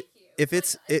 Now, if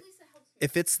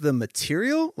it's the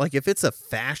material, like if it's a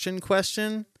fashion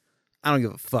question, I don't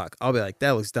give a fuck. I'll be like,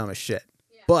 that looks dumb as shit.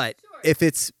 Yeah, but sure.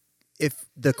 if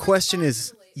the question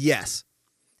is yes,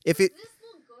 if it this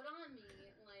look good on me,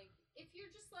 like if you're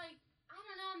just like, I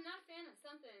don't know, I'm not a fan of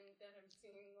something that I'm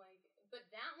seeing, like, but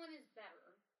that one is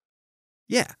better.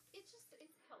 Yeah. It's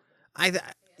helpful.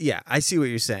 I see what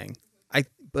you're saying.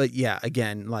 But yeah,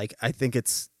 again, like, I think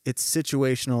it's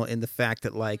situational in the fact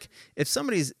that, like,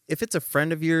 if it's a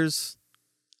friend of yours,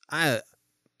 Yeah, I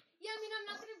mean, I'm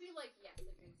not gonna be like, yes,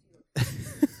 it makes you look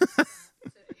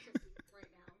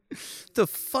right now. The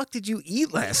fuck did you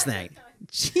eat last night?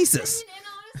 Jesus. I mean, and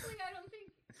honestly,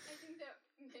 I think that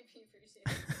might be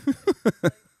appreciated.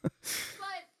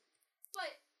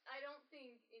 But I don't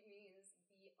think it means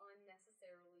be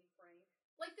unnecessarily frank.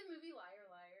 Like the movie Liar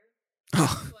Liar. I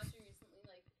was watching recently.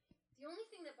 Like, the only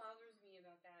thing that bothers me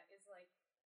about that is like,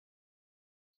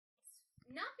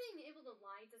 not being able to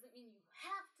lie doesn't mean you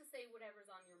have to say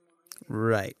whatever's on your mind.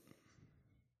 Right.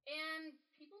 And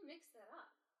people mix that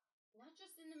up. Not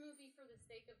just in the movie for the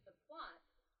sake of the plot.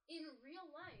 In real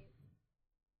life,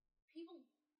 people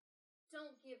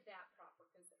don't give that proper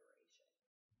consideration.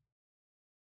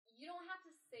 You don't have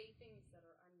to say things that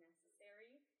are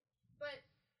unnecessary, but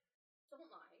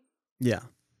don't lie. Yeah.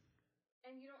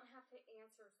 And you don't have to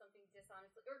answer something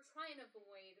dishonestly or try and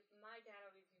avoid. My dad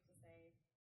always used to say,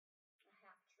 a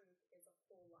half-truth is a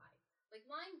whole lie. Like,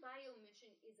 lying by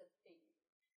omission is a thing.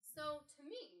 So, to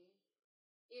me,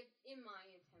 if in my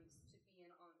attempts to be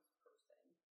an honest person,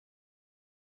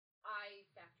 I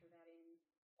factor that in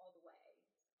all the way.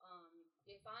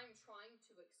 If I'm trying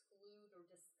to exclude or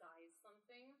disguise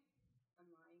something, I'm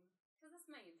lying. Because that's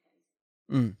my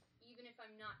intent. Even if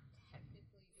I'm not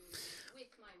technically doing it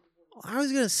with my words. I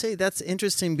was going to say, that's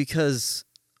interesting, because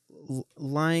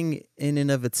lying in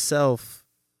and of itself,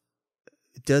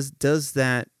 does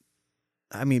that,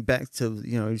 I mean, back to,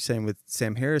 you're saying with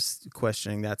Sam Harris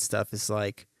questioning that stuff, is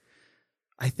like,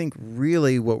 I think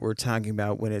really what we're talking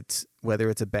about whether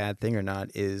it's a bad thing or not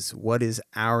is what is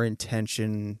our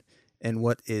intention and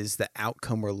what is the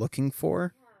outcome we're looking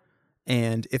for. Yeah.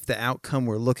 And if the outcome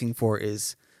we're looking for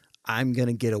is, I'm going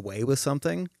to get away with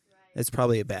something, right, it's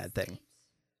probably a bad thing.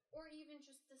 Or even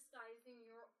just disguising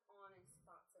your honest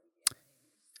thoughts and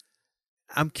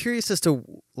feelings. I'm curious as to,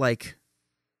 like,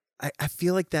 I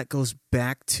feel like that goes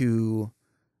back to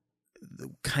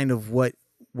kind of what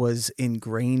was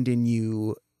ingrained in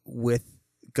you with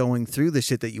going through the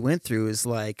shit that you went through, is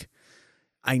like,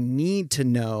 I need to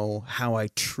know how I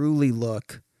truly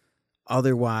look.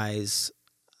 Otherwise,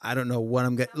 I don't know what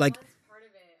I'm going to, like, part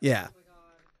of it. Yeah. Oh my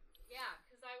God. Yeah,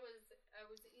 because I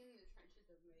was in the trenches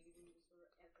of my eating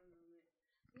disorder at the moment.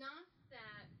 Not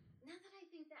that I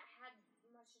think that had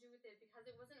much to do with it, because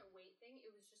it wasn't a weight thing.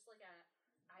 It was just like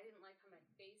I didn't like how my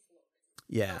face looked.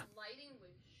 Yeah. The lighting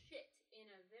was shit in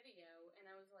a video, and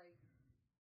I was like,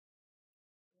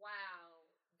 wow,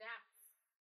 that's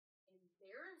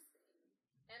embarrassing.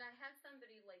 And I had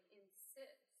somebody like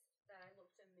insist that I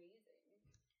looked amazing.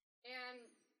 And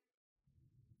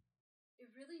it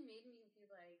really made me be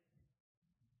like,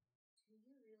 do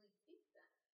you really think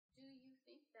that? do you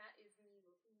think that is me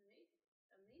looking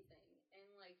amazing? And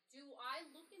like, do I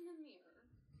look in the mirror,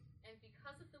 and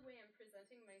because of the way I'm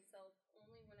presenting myself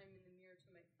only when I'm in the mirror to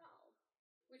myself,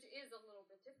 which is a little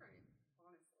bit different,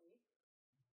 honestly,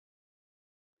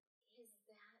 is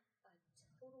that a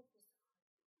total facade?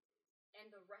 And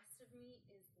the rest of me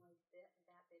is like that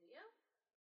video?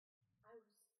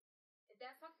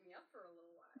 That fucked me up for a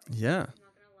little while. Yeah. I'm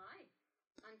not gonna lie.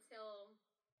 Until,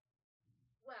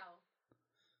 well,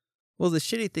 Well, the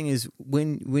shitty thing is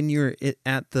when you're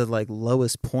at the like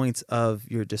lowest points of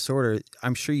your disorder,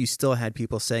 I'm sure you still had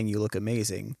people saying you look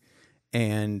amazing,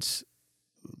 and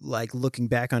like looking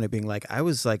back on it, being like, I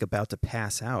was like about to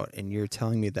pass out, and you're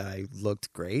telling me that I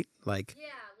looked great. Like, yeah,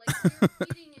 like you're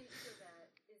feeding into that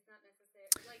is not necessary.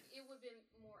 Like, it would have been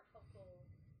more helpful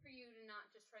for you to not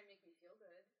just try and make me feel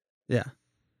good. Yeah.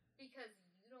 Because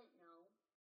you don't know.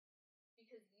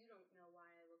 Because you don't know why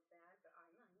I look bad, but I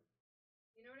might.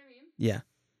 You know what I mean? Yeah.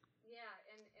 Yeah,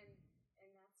 and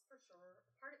that's for sure.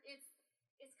 Part of it's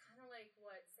kind of like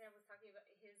what Sam was talking about,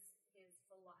 his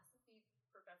philosophy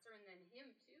professor, and then him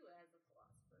too as a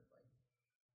philosopher. Like,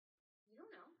 you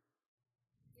don't know.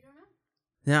 You don't know.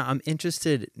 Now I'm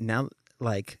interested now.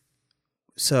 Like,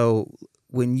 so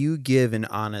when you give an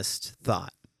honest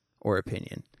thought or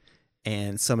opinion,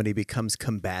 and somebody becomes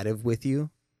combative with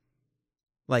you,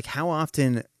 like how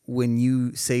often when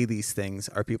you say these things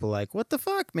are people like, what the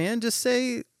fuck, man? Just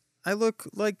say I look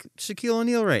like Shaquille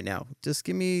O'Neal right now. Just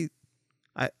give me,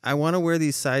 I want to wear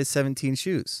these size 17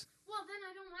 shoes. Well, then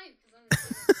I don't mind, because I'm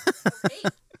like, okay,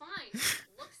 fine,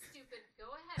 look stupid,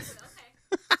 go ahead, but okay.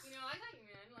 You know, I got you,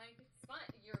 man. Like, it's fine.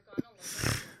 You're gonna look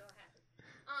like it, go ahead.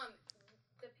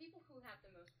 The people who have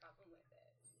the most problem with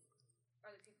it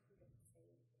are the people who don't say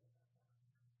anything about that.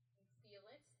 You feel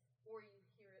it, or you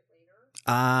hear it later.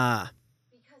 Ah.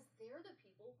 Because they're the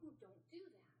people who don't do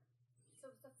that. So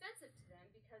it's offensive to them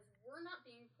because we're not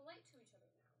being polite to each other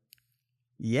now.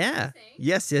 Yeah.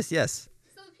 Yes. So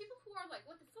the people who are like,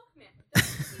 what the fuck, man? Those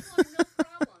people have no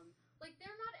problem. Like,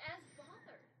 they're not as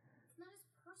bothered. It's not as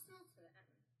personal to them.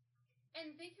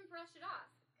 And they can brush it off.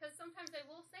 Because sometimes I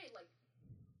will say, like,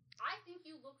 I think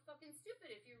you look fucking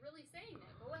stupid if you're really saying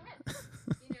that. Go ahead.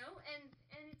 You know? And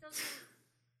it doesn't...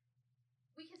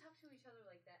 We can talk to each other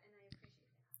like that, and I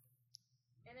appreciate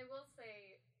that. And I will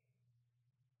say,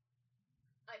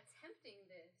 attempting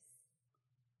this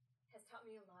has taught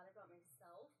me a lot about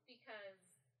myself, because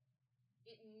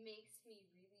it makes me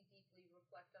really deeply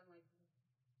reflect on, like,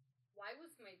 why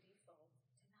was my default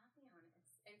to not be honest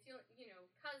and feel, you know,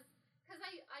 because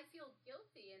I feel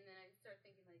guilty, and then I start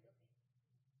thinking, like, okay,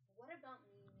 what about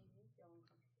me made me feel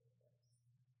uncomfortable with this?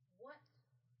 What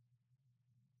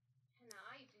can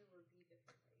I do or be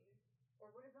differently?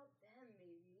 Or what about them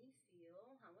made me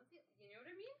feel how I feel? You know what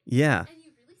I mean? Yeah. And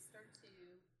you really start to...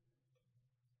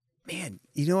 Man,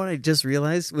 you know what I just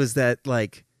realized was that,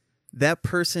 like, that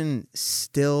person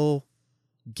still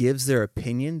gives their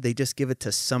opinion. They just give it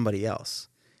to somebody else,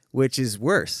 which is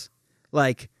worse.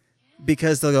 Like,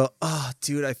 because they'll go, oh,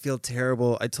 dude, I feel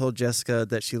terrible. I told Jessica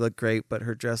that she looked great, but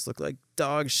her dress looked like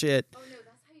dog shit. Oh, no,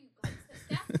 that's how you gossip.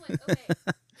 That's what, okay.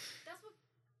 That's what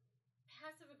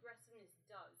passive aggressiveness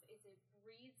does, is it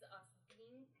breeds us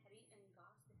being petty and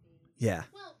gossiping. Yeah.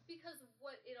 Well, because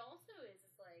what it also is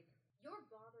like, you're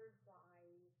bothered by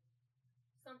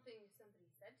something somebody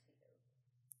said to you,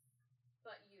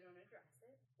 but you don't address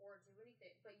it or do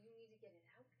anything, but you need to get it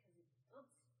out because it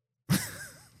bugs you.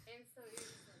 And so you're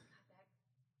just like, God, that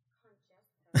cunt Jessica.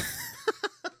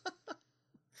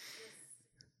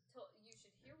 You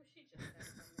should hear what she just said.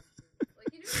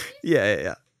 Like, you know what I mean?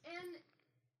 Yeah. And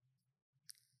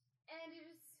it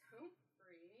is so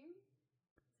freeing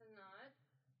to not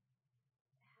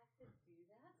have to do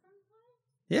that sometimes.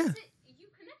 Yeah.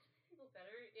 You connect with people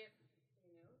better if,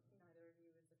 you know, neither of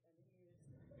you is offended.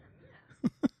 You just, yeah.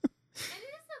 And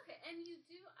it is okay. And you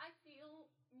do, I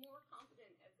feel more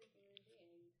confident as a human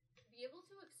being to be able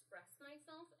to express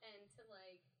myself and to,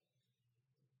 like,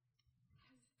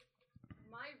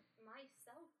 have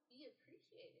myself be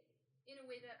appreciated in a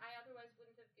way that I otherwise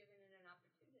wouldn't have given it an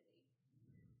opportunity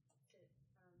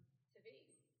to be.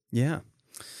 Yeah.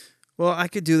 Well, I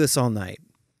could do this all night,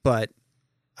 but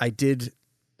I did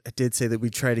say that we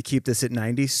try to keep this at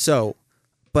 90. So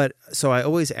I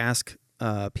always ask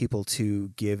people to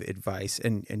give advice,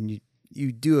 and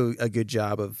you do a good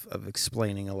job of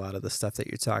explaining a lot of the stuff that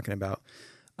you're talking about.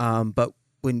 But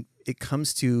when it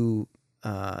comes to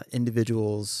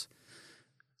individuals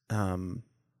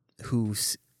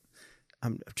who's,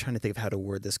 I'm trying to think of how to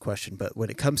word this question, but when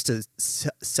it comes to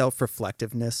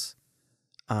self-reflectiveness,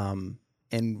 and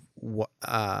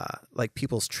like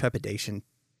people's trepidation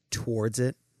towards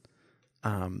it,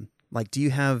 Like, do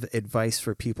you have advice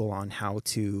for people on how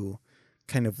to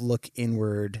kind of look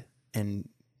inward and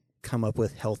come up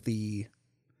with healthy?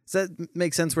 Does that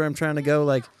make sense where I'm trying to go?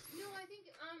 Like, No, I think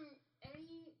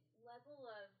any level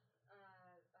of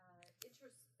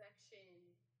introspection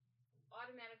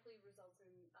automatically results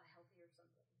in a healthier something.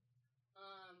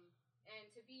 And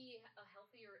to be a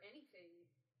healthier anything,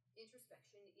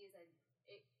 introspection is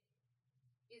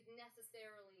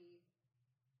necessarily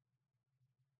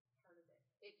part of it.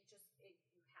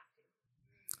 You have to.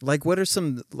 like, what are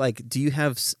some, like, do you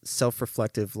have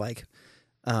self-reflective, like,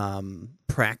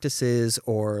 practices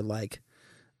or like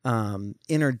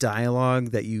inner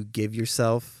dialogue that you give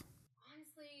yourself?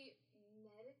 Honestly,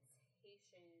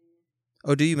 meditation.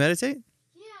 Oh, do you meditate?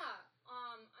 Yeah,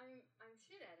 I'm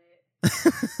shit at it.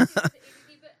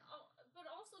 But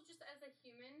also just as a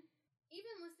human,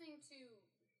 even listening to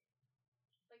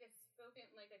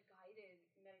like a guided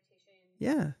meditation.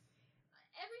 Yeah.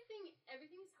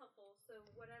 Everything's helpful. So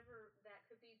whatever that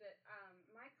could be, but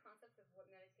my concept of what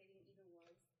meditating even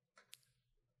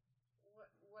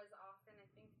was often, I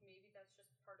think maybe that's just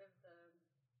part of the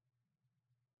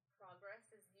progress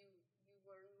as you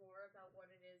learn more about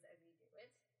what it is as you do it.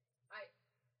 I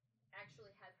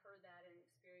actually had heard that and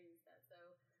experienced that. So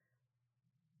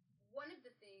one of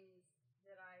the things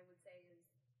that I would say is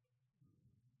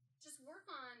just work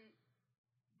on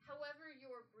however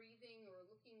you're breathing or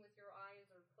looking with your eyes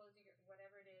or closing your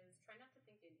whatever it is. Try not to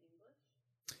think in English.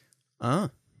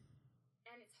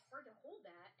 And it's hard to hold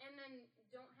that, and then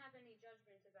don't have any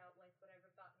judgment about like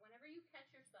whatever thought. Whenever you catch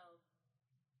yourself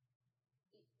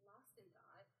lost in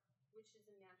thought, which is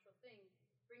a natural thing,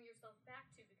 bring yourself back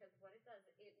to, because what it does,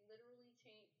 it literally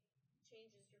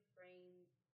changes your brain,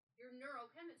 your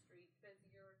neurochemistry, because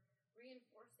you're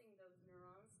reinforcing those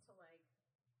neurons to like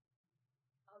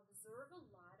observe a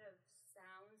lot of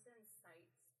sounds and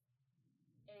sights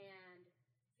and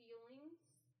feelings,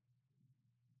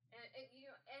 and you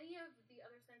know, any of the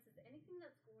other senses, anything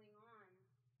that's going on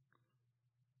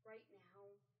right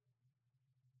now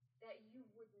that you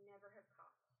would never have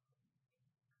caught.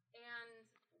 And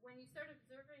when you start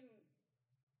observing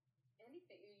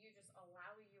anything, you just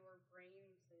allow your brain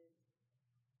to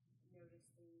notice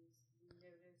things. You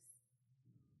notice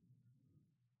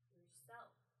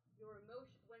yourself, your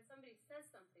emotion. When somebody says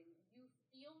something, you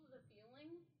feel the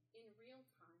feeling in real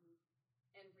time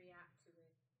and react to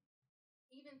it.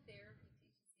 Even therapy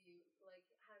teaches you like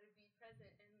how to be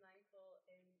present and mindful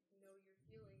and know your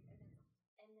feelings,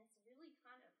 and that's really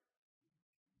kind of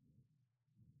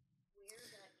where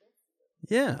that gets you.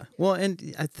 Yeah. Well, and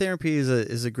therapy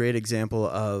is a great example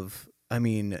of, I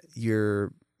mean,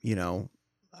 you're, you know,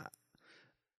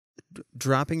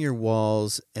 dropping your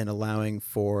walls and allowing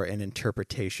for an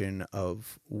interpretation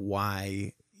of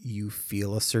why you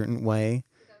feel a certain way.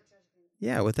 Without judgment.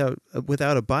 Yeah,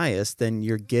 without a bias, then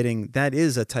you're getting, that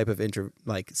is a type of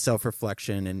like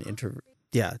self-reflection and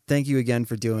Yeah, thank you again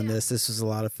for doing this. This was a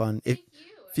lot of fun. Thank you.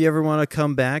 If you ever want to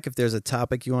come back, if there's a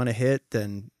topic you want to hit,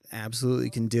 then absolutely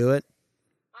can do it.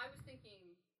 I was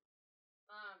thinking,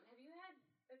 have you had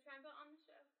Otramba on the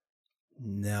show?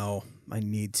 No, I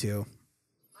need to.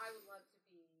 I would love to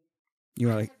be. You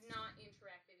I want have not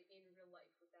interacted in real life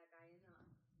with that guy enough.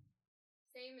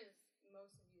 Same as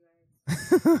most of you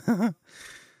guys.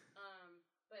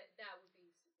 But that would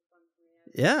be super fun for me. I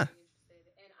was Yeah. very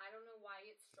interested, and I don't know why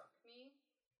it struck me.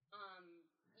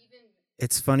 Even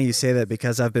It's funny you say that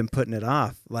because I've been putting it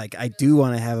off. Like, I do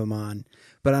want to have him on,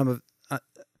 but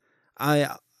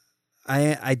I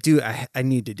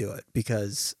need to do it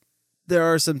because there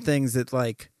are some things that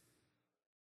like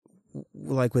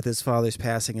with his father's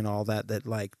passing and all that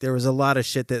like there was a lot of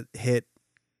shit that hit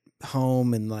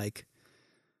home, and like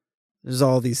there's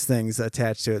all these things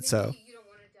attached to it. So you don't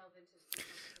want to delve into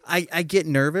something. I get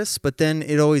nervous, but then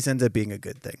it always ends up being a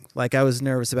good thing. Like, I was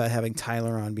nervous about having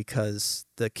Tyler on because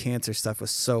the cancer stuff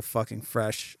was so fucking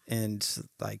fresh, and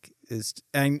like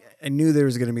I knew there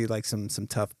was going to be like some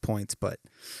tough points, but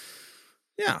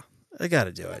yeah, I got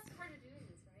to do it. That's part of doing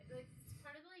this, right? Like, it's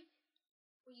part of like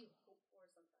what you hope for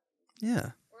sometimes.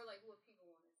 Yeah. Or like what people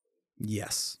want to see.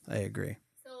 Yes, I agree.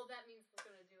 So that means we're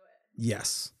gonna do it.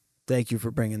 Yes. Thank you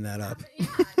for bringing that up. Yeah,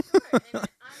 sure. And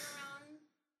I'm around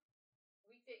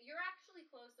weekday. You're actually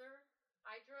closer.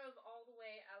 I drove all the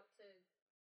way out to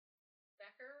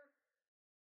Becker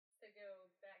to go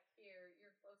back here.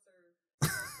 You're closer to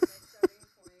my starting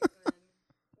point than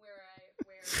where I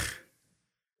went to.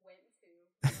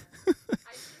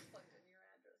 I just plugged in your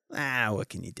address. What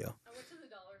can you do? I went to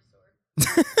the dollar store.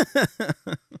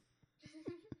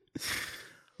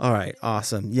 All right,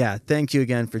 awesome. Yeah, thank you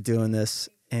again for doing this.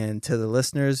 And to the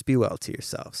listeners, be well to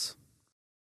yourselves.